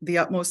the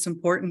utmost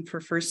importance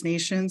for First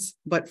Nations,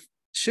 but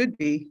should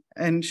be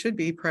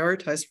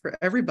prioritized for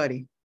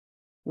everybody.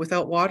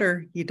 Without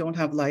water, you don't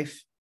have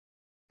life.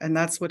 And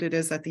that's what it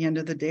is at the end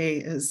of the day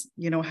is,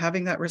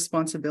 having that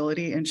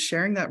responsibility and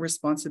sharing that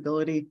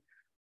responsibility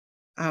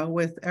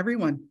with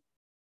everyone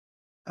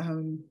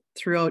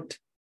throughout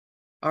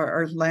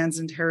our lands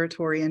and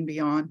territory and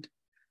beyond.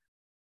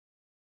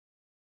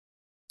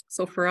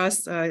 So for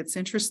us, it's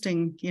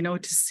interesting, to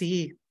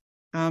see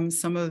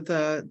some of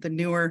the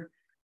newer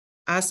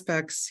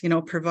aspects,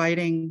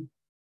 providing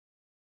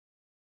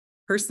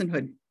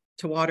personhood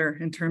to water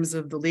in terms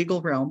of the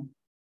legal realm.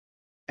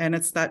 And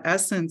it's that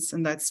essence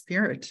and that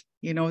spirit,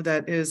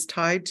 that is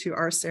tied to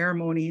our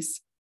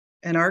ceremonies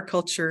and our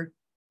culture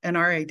and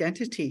our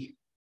identity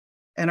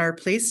and our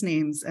place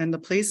names and the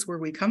place where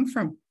we come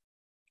from.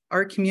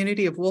 Our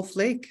community of Wolf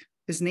Lake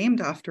is named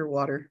after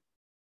water.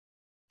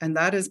 And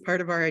that is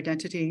part of our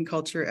identity and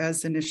culture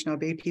as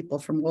Anishinaabe people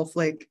from Wolf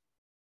Lake.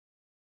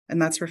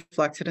 And that's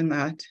reflected in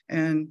that.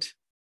 And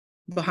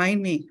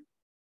behind me,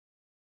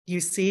 you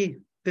see,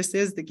 this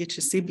is the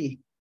Kichi Sibi,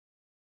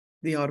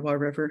 the Ottawa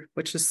River,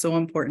 which is so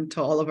important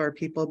to all of our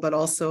people, but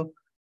also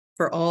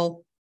for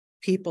all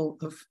people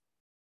of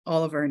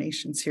all of our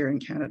nations here in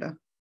Canada.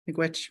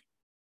 Miigwech.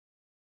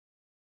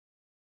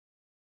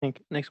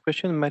 Next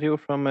question, Mario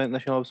from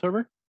National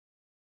Observer.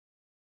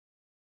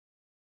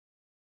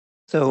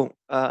 So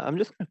I'm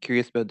just kind of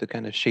curious about the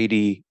kind of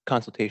shady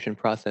consultation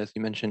process.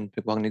 You mentioned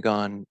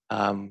Pipwagnigon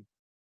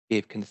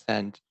gave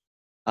consent.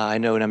 I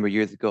know a number of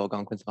years ago,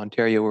 Algonquins of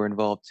Ontario were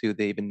involved too.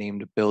 They even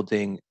named a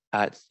building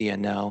at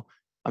CNL.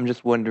 I'm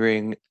just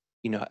wondering,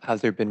 has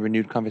there been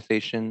renewed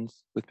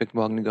conversations with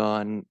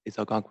Pipwagnigon? Is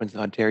Algonquins of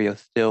Ontario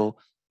still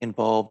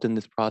involved in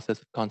this process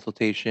of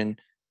consultation?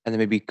 And then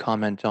maybe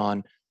comment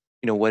on,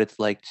 what it's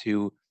like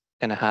to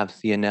kind of have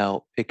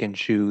CNL pick and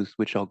choose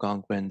which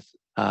Algonquins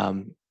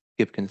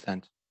give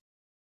consent.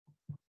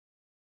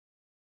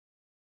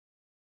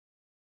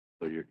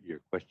 So your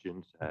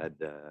questions had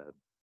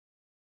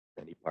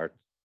many parts.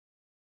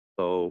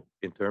 So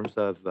in terms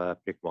of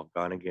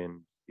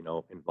Pickwalkonigan's,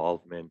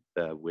 involvement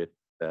with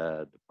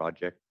the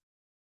project,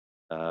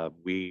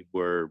 we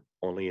were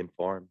only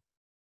informed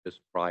just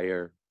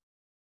prior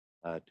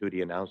to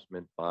the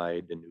announcement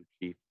by the new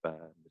chief,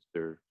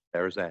 Mr.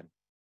 Tarzan.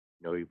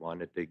 He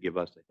wanted to give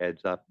us a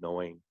heads up,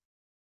 knowing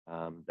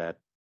that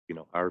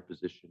our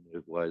position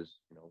was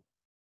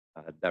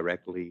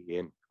directly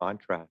in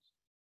contrast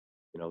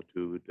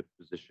to the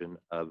position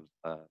of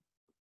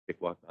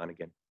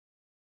Pickwalkonigan.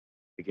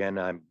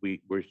 Again,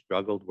 we're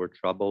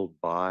troubled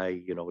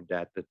by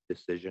that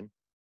decision.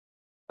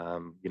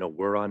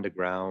 We're on the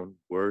ground,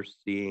 we're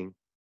seeing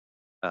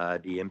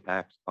the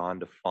impacts on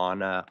the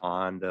fauna,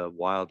 on the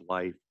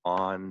wildlife,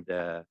 on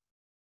the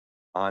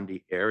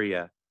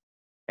area,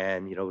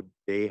 and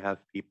they have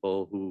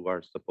people who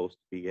are supposed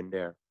to be in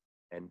there,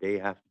 and they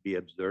have to be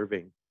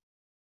observing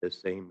the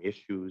same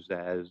issues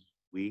as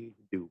we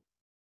do.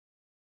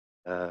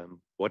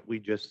 What we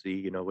just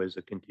see, is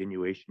a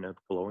continuation of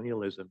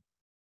colonialism.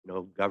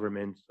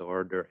 Governments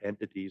or their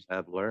entities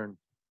have learned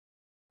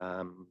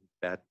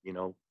that,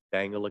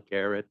 dangle a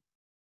carrot,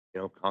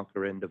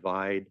 conquer and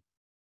divide,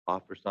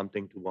 offer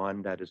something to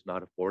one that is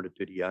not afforded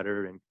to the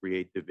other, and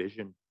create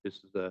division.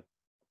 This is a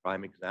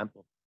prime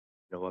example,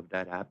 of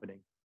that happening.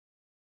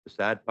 The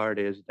sad part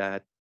is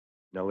that,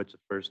 it's a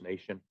First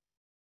Nation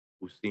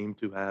who seem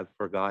to have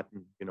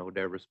forgotten,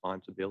 their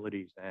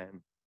responsibilities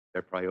and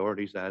their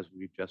priorities as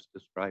we've just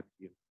described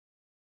to you.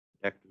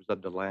 Protectors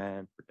of the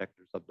land,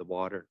 protectors of the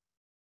water,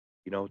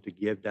 to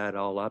give that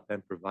all up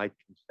and provide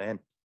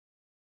consent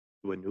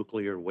to a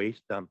nuclear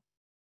waste dump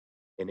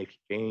in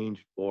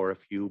exchange for a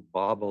few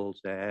baubles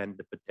and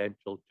the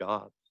potential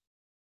jobs.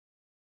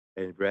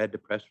 And read the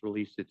press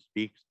release, it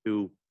speaks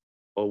to,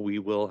 we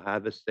will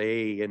have a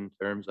say in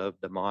terms of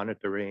the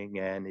monitoring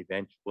and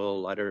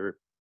eventual other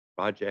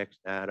projects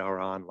that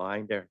are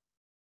online there.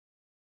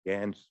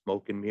 Again,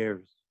 smoke and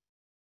mirrors.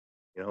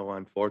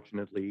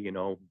 Unfortunately,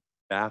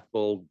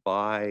 baffled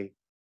by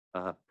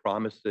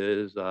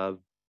promises of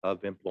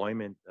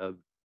employment, of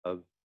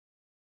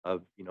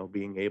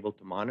being able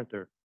to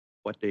monitor.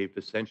 What they've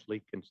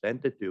essentially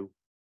consented to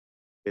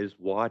is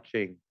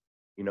watching,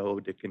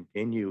 the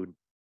continued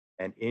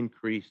and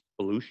increased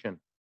pollution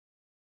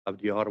of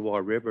the Ottawa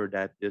River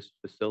that this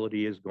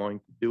facility is going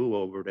to do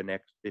over the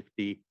next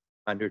 50,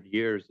 100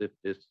 years if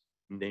this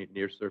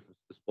near surface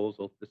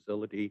disposal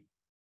facility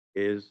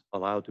is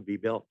allowed to be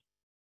built.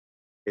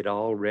 It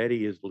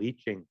already is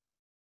leaching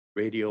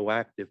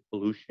radioactive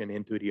pollution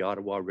into the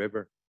Ottawa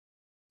River.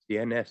 The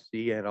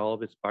NSC and all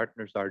of its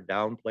partners are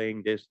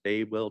downplaying this.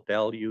 They will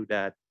tell you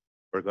that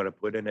we're going to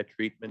put in a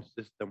treatment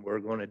system, we're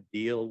going to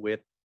deal with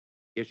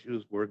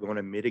issues, we're going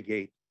to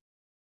mitigate.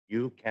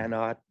 You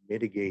cannot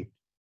mitigate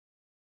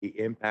the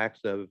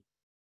impacts of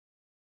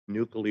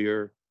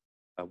nuclear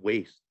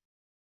waste.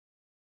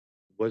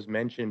 It was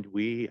mentioned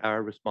we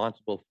are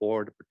responsible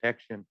for the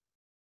protection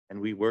and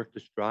we work to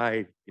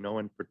strive,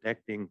 in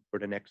protecting for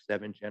the next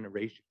 7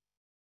 generations.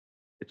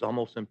 It's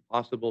almost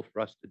impossible for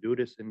us to do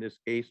this in this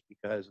case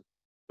because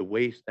the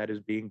waste that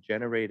is being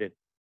generated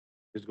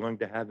is going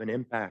to have an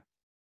impact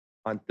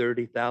on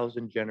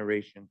 30,000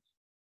 generations.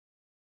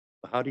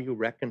 So how do you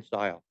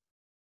reconcile,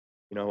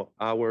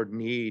 our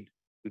need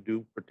to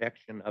do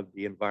protection of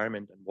the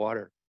environment and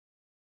water?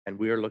 And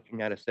we are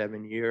looking at a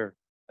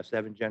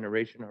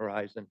 7-generation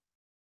horizon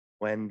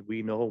when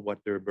we know what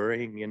they're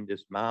burying in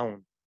this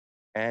mound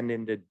and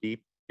in the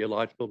deep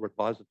geological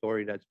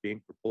repository that's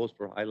being proposed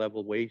for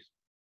high-level waste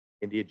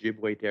in the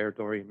Ojibwe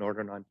territory in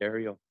Northern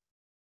Ontario.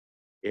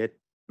 It's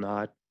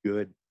not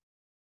good.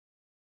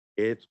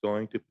 It's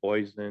going to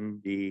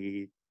poison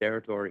the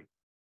territory.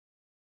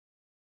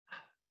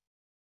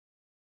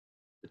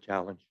 The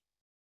challenge.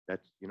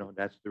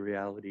 That's the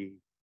reality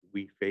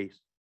we face.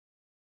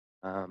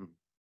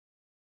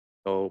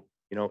 So,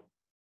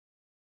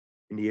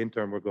 in the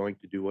interim, we're going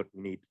to do what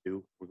we need to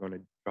do. We're going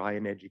to try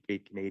and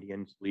educate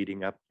Canadians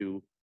leading up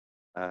to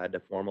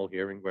the formal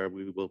hearing where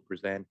we will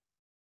present,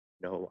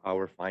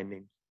 our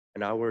findings,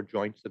 and our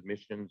joint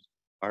submissions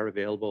are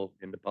available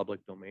in the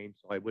public domain.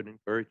 So I would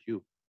encourage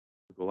you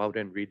to go out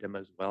and read them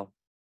as well.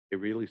 They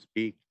really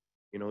speak,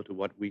 to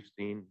what we've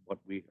seen, what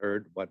we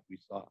heard, what we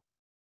saw.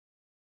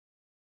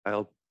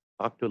 I'll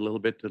talk a little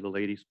bit to the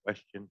lady's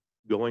question.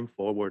 Going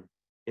forward,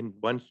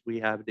 once we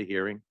have the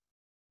hearing,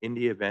 in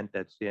the event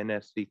that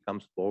CNSC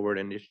comes forward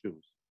and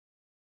issues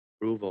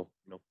approval,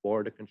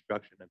 for the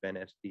construction of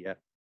NSDF,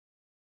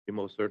 we're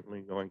most certainly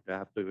going to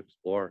have to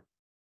explore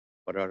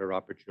what other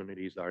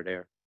opportunities are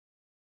there.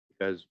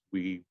 Because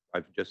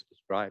I've just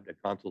described a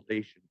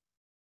consultation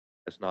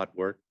has not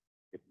worked,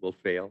 it will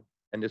fail.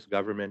 And this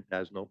government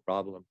has no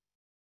problem,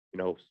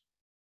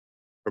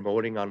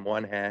 promoting on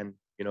one hand,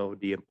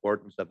 the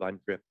importance of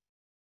UNDRIP,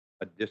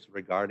 but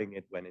disregarding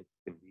it when it's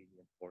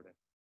convenient for them.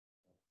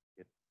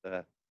 It's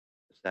a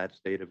sad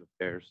state of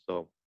affairs.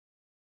 So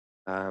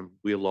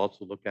we'll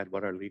also look at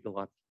what our legal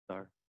options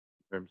are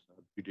in terms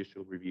of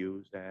judicial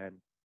reviews and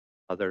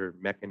other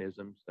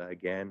mechanisms.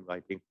 Again, I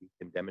think we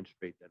can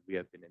demonstrate that we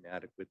have been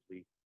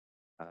inadequately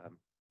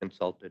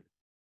consulted,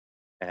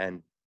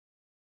 and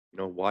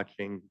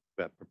watching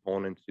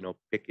proponents,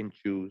 pick and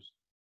choose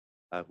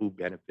who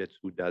benefits,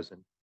 who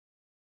doesn't.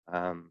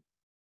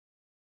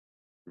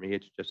 For me,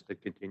 it's just a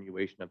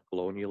continuation of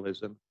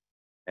colonialism,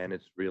 and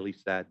it's really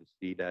sad to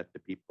see that the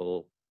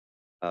people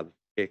of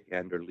PIC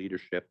and their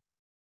leadership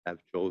have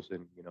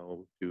chosen,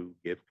 to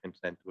give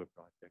consent to a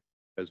project.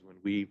 Because when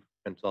we've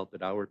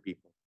consulted our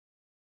people,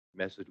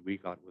 the message we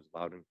got was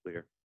loud and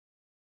clear.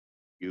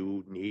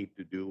 You need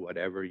to do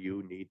whatever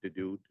you need to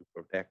do to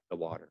protect the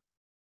water.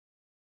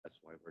 That's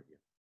why we're here.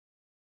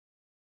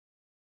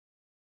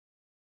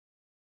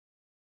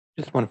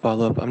 Just one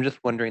follow-up. I'm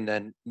just wondering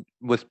then,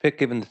 was PIC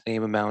given the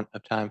same amount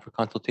of time for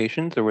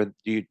consultations, or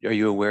are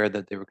you aware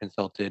that they were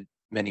consulted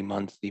many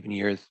months, even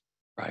years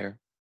prior?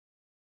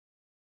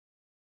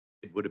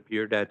 It would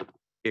appear that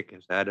PIC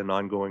has had an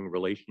ongoing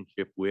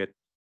relationship with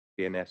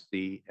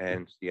CNSC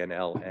and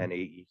CNL and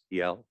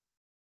AECL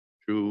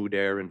through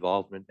their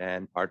involvement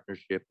and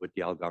partnership with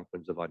the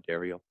Algonquins of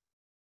Ontario.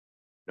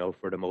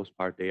 For the most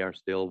part, they are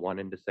still one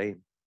and the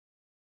same.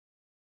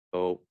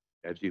 So,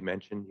 as you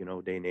mentioned,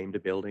 they named a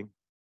building.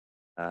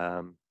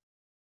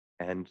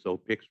 And so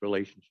PIC's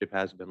relationship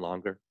has been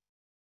longer,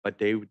 but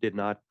they did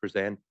not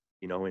present,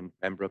 in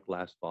Pembroke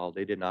last fall,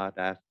 they did not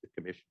ask the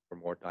commission for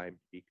more time to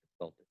be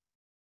consulted.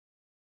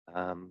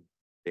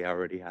 They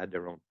already had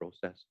their own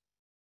process.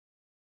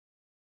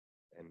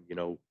 And,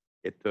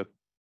 it took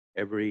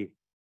every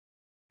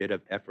bit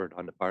of effort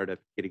on the part of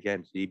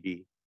Kichi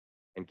Sibi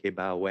and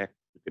Kebawek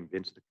to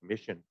convince the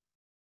commission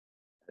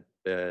that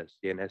the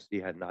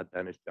CNSC had not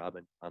done its job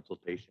in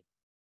consultation,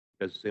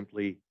 because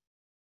simply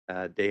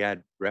they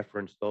had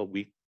referenced,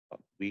 we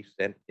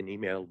sent an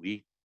email,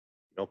 we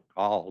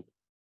called,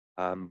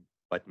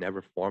 but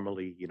never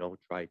formally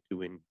tried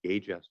to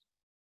engage us.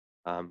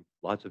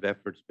 Lots of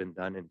efforts been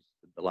done in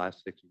the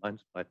last 6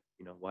 months, but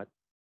you know what,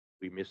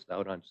 we missed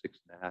out on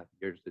 6.5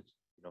 years. It's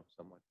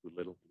somewhat too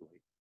little, too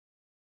late.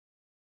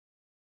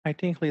 I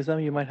think,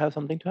 Lisa, you might have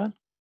something to add.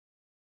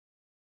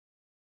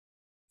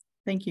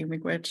 Thank you,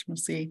 Miigwech.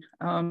 Merci.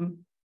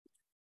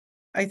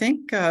 I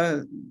think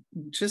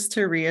just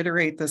to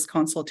reiterate this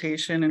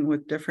consultation and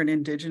with different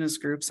Indigenous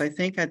groups, I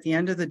think at the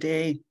end of the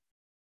day,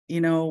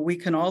 we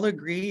can all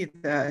agree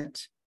that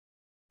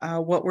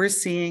what we're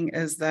seeing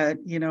is that,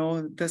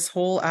 this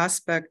whole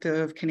aspect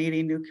of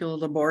Canadian nuclear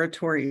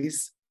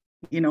laboratories,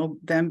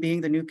 them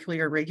being the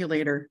nuclear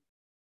regulator,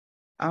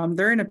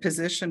 they're in a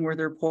position where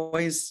they're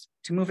poised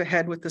to move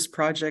ahead with this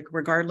project,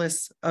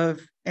 regardless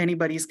of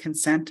anybody's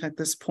consent at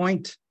this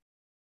point.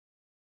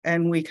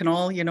 And we can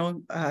all,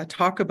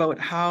 talk about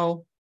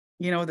how,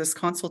 this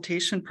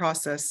consultation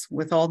process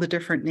with all the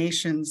different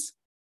nations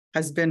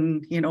has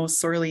been,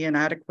 sorely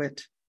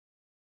inadequate.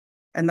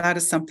 And that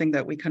is something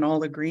that we can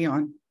all agree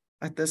on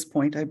at this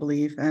point, I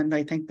believe. And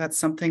I think that's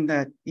something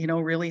that,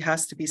 really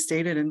has to be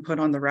stated and put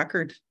on the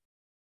record.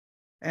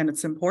 And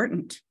it's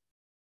important.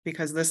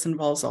 because this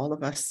involves all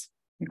of us.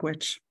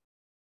 Miigwech.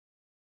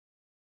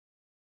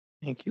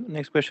 Thank you.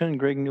 Next question,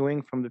 Greg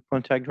Newing from the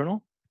Pontiac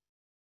Journal.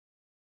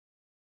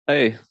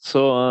 Hey,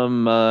 so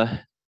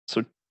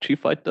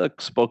Chief White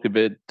Duck spoke a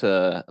bit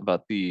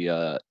about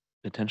the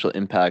potential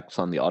impacts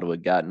on the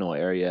Ottawa-Gatineau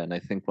area, and I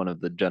think one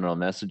of the general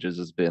messages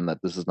has been that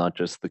this is not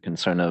just the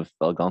concern of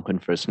Algonquin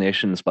First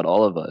Nations, but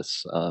all of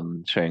us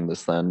sharing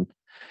this land.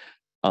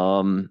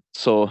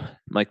 So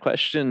my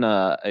question,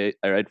 I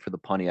write for the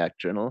Pontiac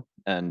Journal,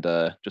 and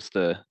just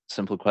a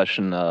simple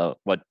question: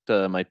 what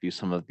might be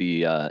some of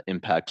the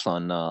impacts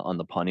on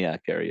the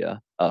Pontiac area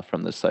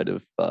from this side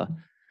of?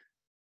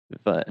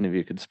 If any of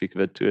you could speak a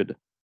bit to it,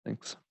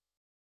 thanks.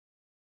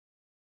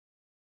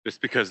 Just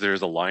because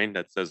there's a line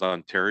that says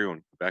Ontario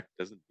and Quebec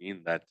doesn't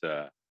mean that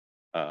the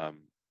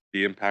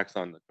impacts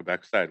on the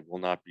Quebec side will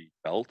not be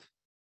felt.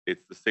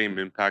 It's the same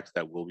impacts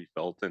that will be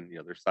felt in the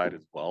other side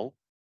as well.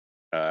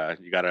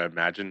 You got to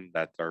imagine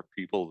that our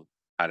people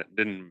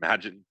didn't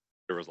imagine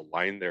there was a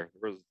line there.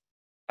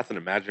 That's an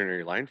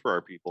imaginary line for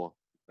our people.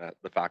 That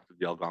the fact of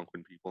the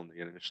Algonquin people and the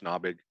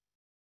Anishinabeg,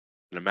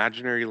 an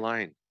imaginary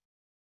line.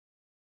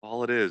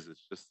 All it is,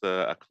 it's just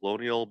a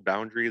colonial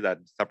boundary that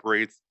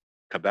separates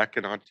Quebec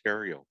and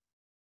Ontario.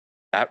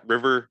 That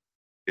river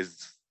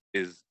is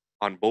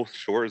on both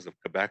shores of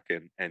Quebec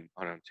and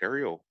on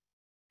Ontario,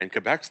 and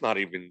Quebec's not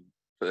even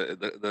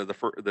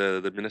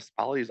the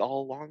municipalities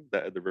all along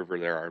the river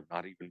there are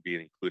not even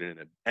being included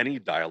in any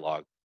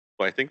dialogue.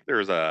 So I think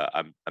there's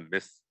a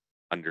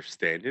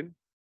misunderstanding.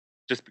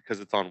 Just because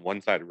it's on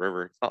one side of the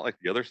river, it's not like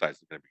the other side is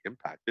going to be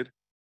impacted.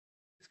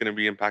 It's going to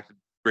be impacted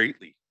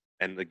greatly.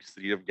 And the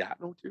city of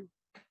Gatineau too,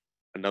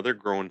 another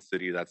growing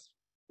city that's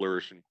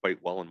flourishing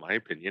quite well in my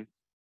opinion.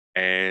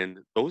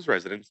 And those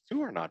residents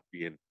too are not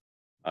being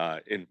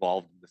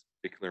involved in this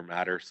particular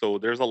matter. So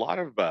there's a lot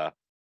of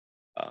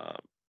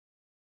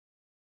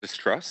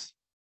distrust.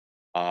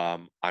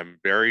 I'm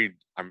very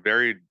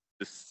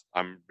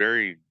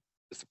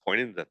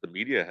disappointed that the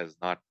media has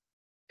not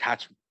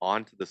catch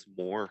on to this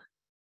more,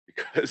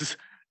 because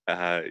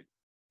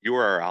you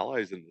are our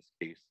allies in this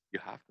case.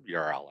 You have to be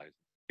our allies.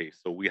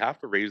 So we have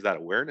to raise that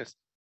awareness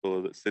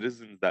so that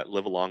citizens that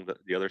live along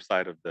the other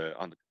side of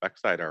on the Quebec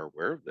side are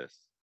aware of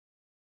this.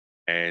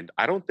 And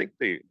I don't think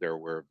they're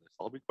aware of this.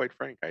 I'll be quite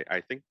frank.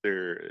 I think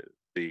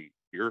they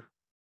hear,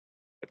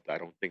 but I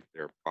don't think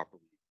they're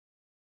properly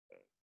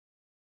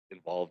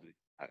involved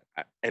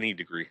at any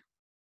degree.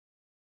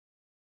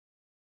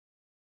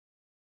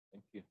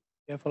 Thank you.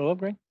 Yeah, follow up,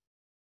 Greg?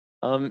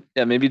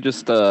 Yeah, maybe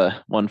just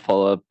one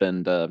follow up,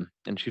 and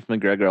Chief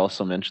McGregor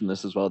also mentioned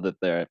this as well, that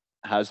there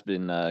has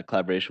been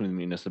collaboration with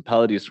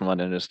municipalities. From what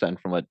I understand,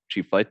 from what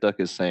Chief White Duck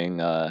is saying,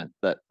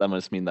 that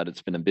must mean that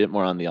it's been a bit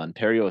more on the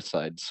Ontario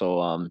side. So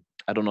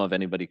I don't know if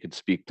anybody could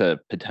speak to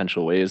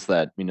potential ways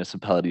that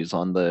municipalities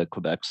on the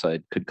Quebec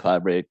side could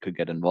collaborate, could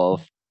get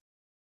involved.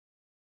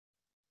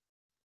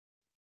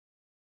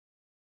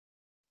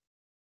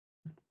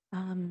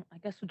 I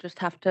guess we just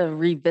have to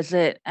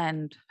revisit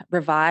and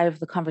revive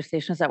the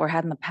conversations that were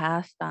had in the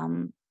past.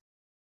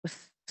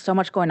 With so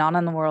much going on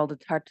in the world,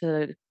 it's hard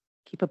to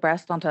keep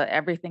abreast onto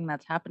everything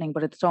that's happening,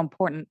 but it's so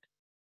important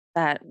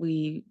that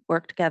we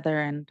work together.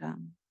 And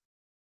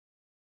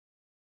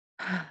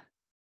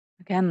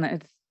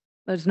again,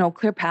 there's no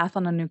clear path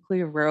on a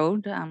nuclear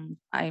road.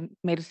 I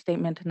made a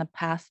statement in the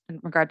past in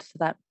regards to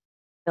that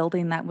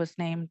building that was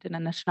named in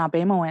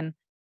Anishinabeg.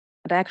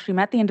 And I actually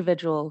met the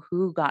individual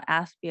who got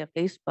asked via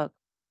Facebook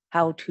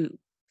how to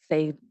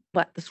say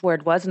what this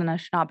word was in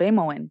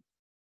Anishinabeg.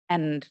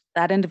 And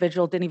that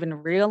individual didn't even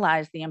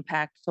realize the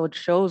impact. So it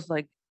shows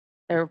like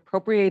they're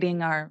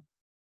appropriating our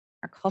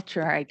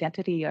culture, our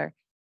identity, our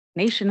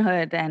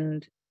nationhood.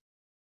 And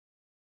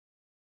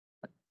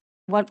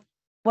what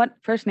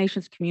First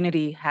Nations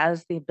community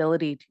has the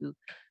ability to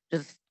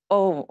just,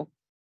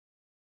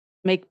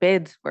 make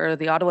bids for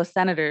the Ottawa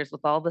Senators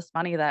with all this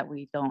money that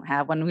we don't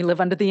have when we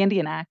live under the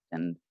Indian Act?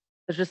 And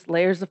there's just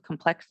layers of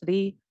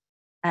complexity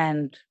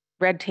and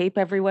red tape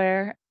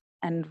everywhere.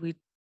 And we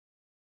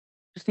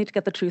just need to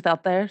get the truth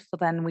out there so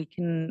then we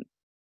can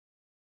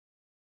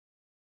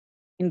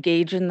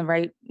engage in the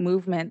right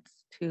movements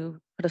to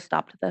put a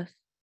stop to this.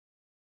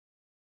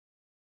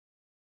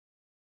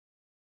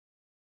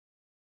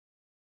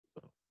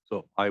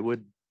 So I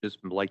would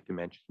just like to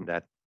mention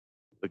that,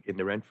 look, in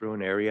the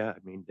Renfrew area, I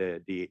mean,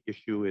 the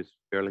issue is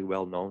fairly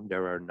well known.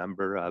 There are a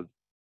number of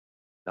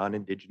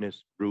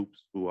non-Indigenous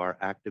groups who are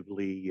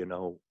actively,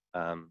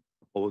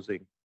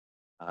 opposing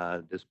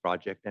this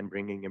project and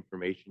bringing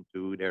information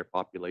to their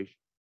population.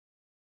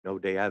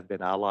 They have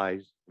been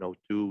allies,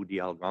 to the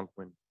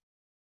Algonquin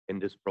in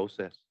this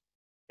process,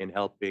 in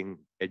helping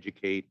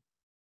educate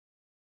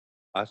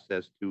us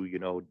as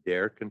to,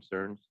 their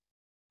concerns.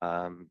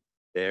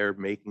 They're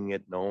making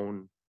it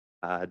known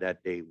that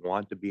they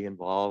want to be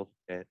involved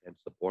and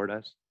support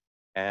us,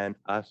 and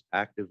us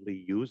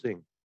actively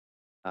using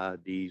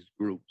these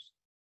groups,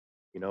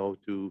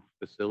 to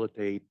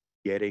facilitate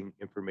getting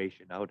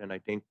information out. And I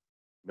think,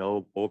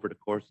 over the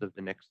course of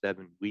the next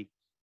 7 weeks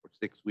or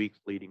 6 weeks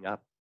leading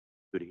up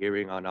to the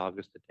hearing on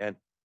August the 10th,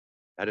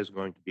 That is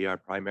going to be our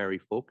primary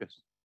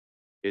focus,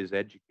 is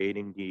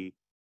educating the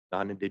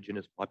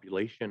non-Indigenous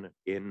population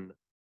in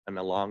and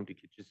along the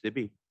Kichi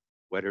Sibi,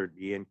 whether it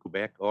be in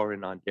Quebec or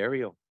in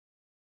Ontario,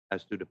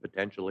 as to the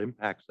potential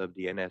impacts of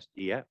the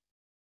NSDF,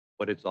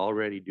 what it's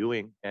already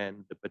doing,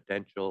 and the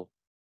potential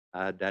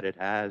that it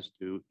has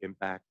to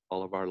impact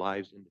all of our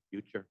lives in the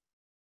future.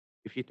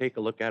 If you take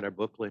a look at our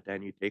booklet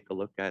and you take a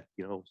look at,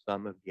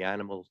 some of the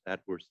animals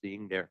that we're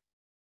seeing there,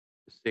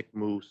 the sick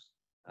moose,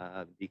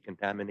 the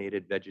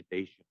contaminated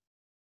vegetation,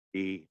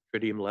 the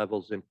tritium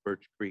levels in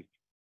Birch Creek,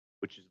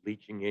 which is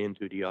leaching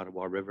into the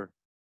Ottawa River,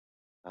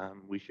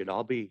 we should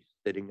all be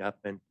sitting up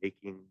and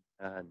taking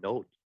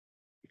note,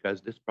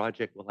 because this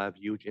project will have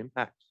huge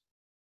impacts.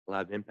 It'll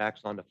have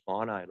impacts on the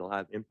fauna, it'll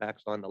have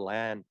impacts on the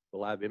land,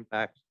 it'll have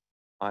impacts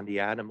on the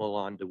animal,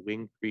 on the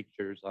winged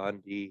creatures,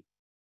 on the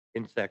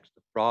insects,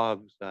 the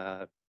frogs.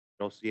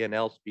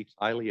 CNL speaks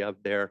highly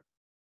of their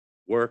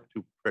work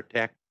to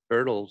protect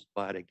turtles,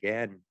 but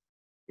again,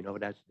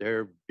 that's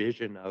their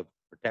vision of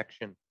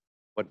protection.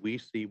 What we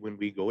see when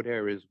we go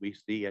there is we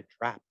see a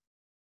trap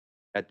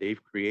that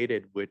they've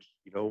created, which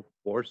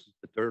forces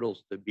the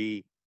turtles to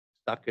be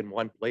stuck in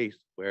one place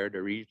where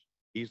they're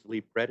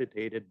easily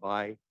predated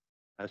by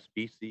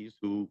species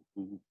who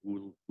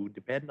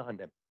depend on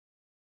them.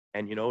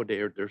 And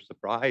they're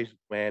surprised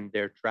when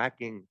they're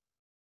tracking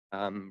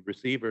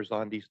receivers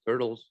on these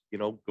turtles,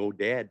 go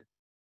dead,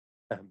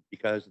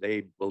 because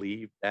they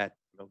believe that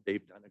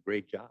they've done a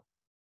great job.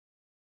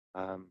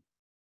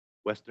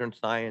 Western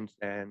science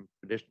and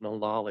traditional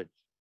knowledge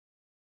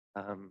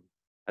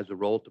has a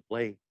role to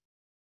play.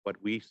 What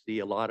we see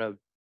a lot of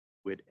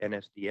with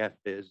NSDF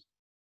is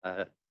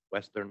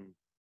Western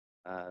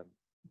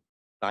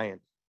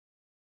science.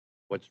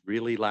 What's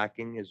really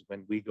lacking is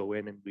when we go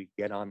in and we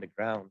get on the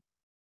ground,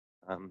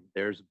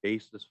 there's a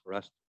basis for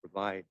us to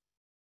provide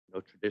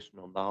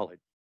traditional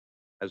knowledge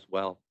as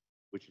well,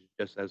 which is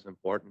just as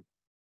important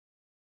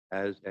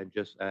and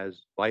just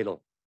as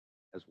vital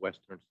as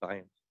Western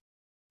science.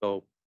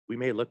 So we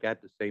may look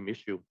at the same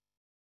issue,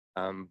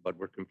 but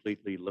we're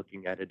completely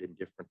looking at it in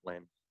different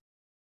lens.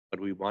 But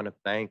we want to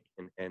thank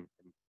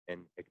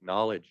and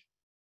acknowledge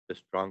the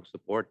strong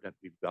support that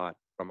we've got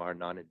from our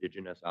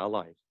non-Indigenous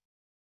allies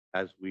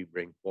as we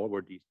bring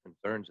forward these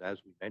concerns. As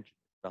we mentioned,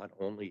 it's not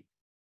only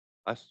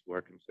us who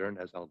are concerned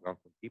as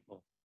Algonquin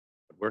people,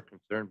 but we're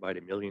concerned by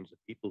the millions of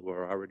people who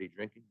are already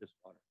drinking this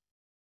water,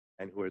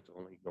 and who it's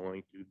only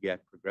going to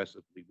get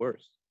progressively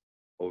worse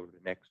over the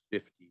next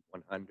 50,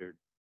 100,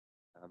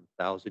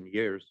 1,000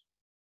 years,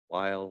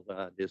 while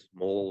this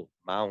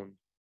mound,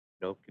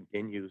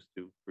 continues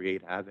to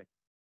create havoc.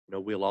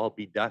 We'll all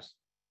be dust,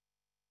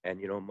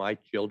 and my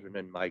children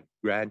and my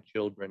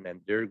grandchildren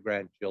and their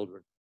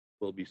grandchildren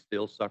will be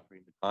still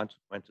suffering the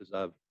consequences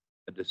of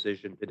a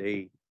decision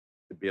today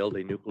to build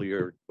a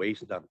nuclear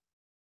waste dump,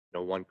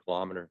 1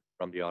 kilometer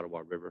from the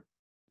Ottawa River.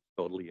 It's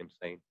totally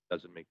insane.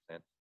 Doesn't make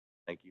sense.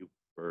 Thank you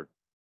for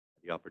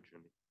the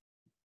opportunity.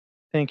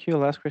 Thank you.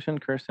 Last question,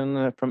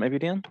 Kirsten from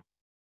Evidian.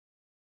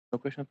 No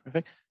question.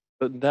 Perfect.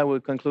 So that will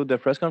conclude the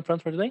press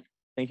conference for today.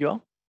 Thank you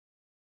all.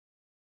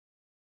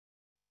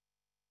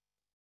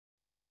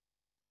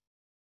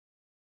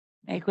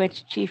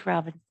 Miigwech, Chief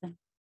Robinson.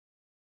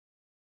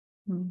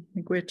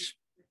 Miigwech.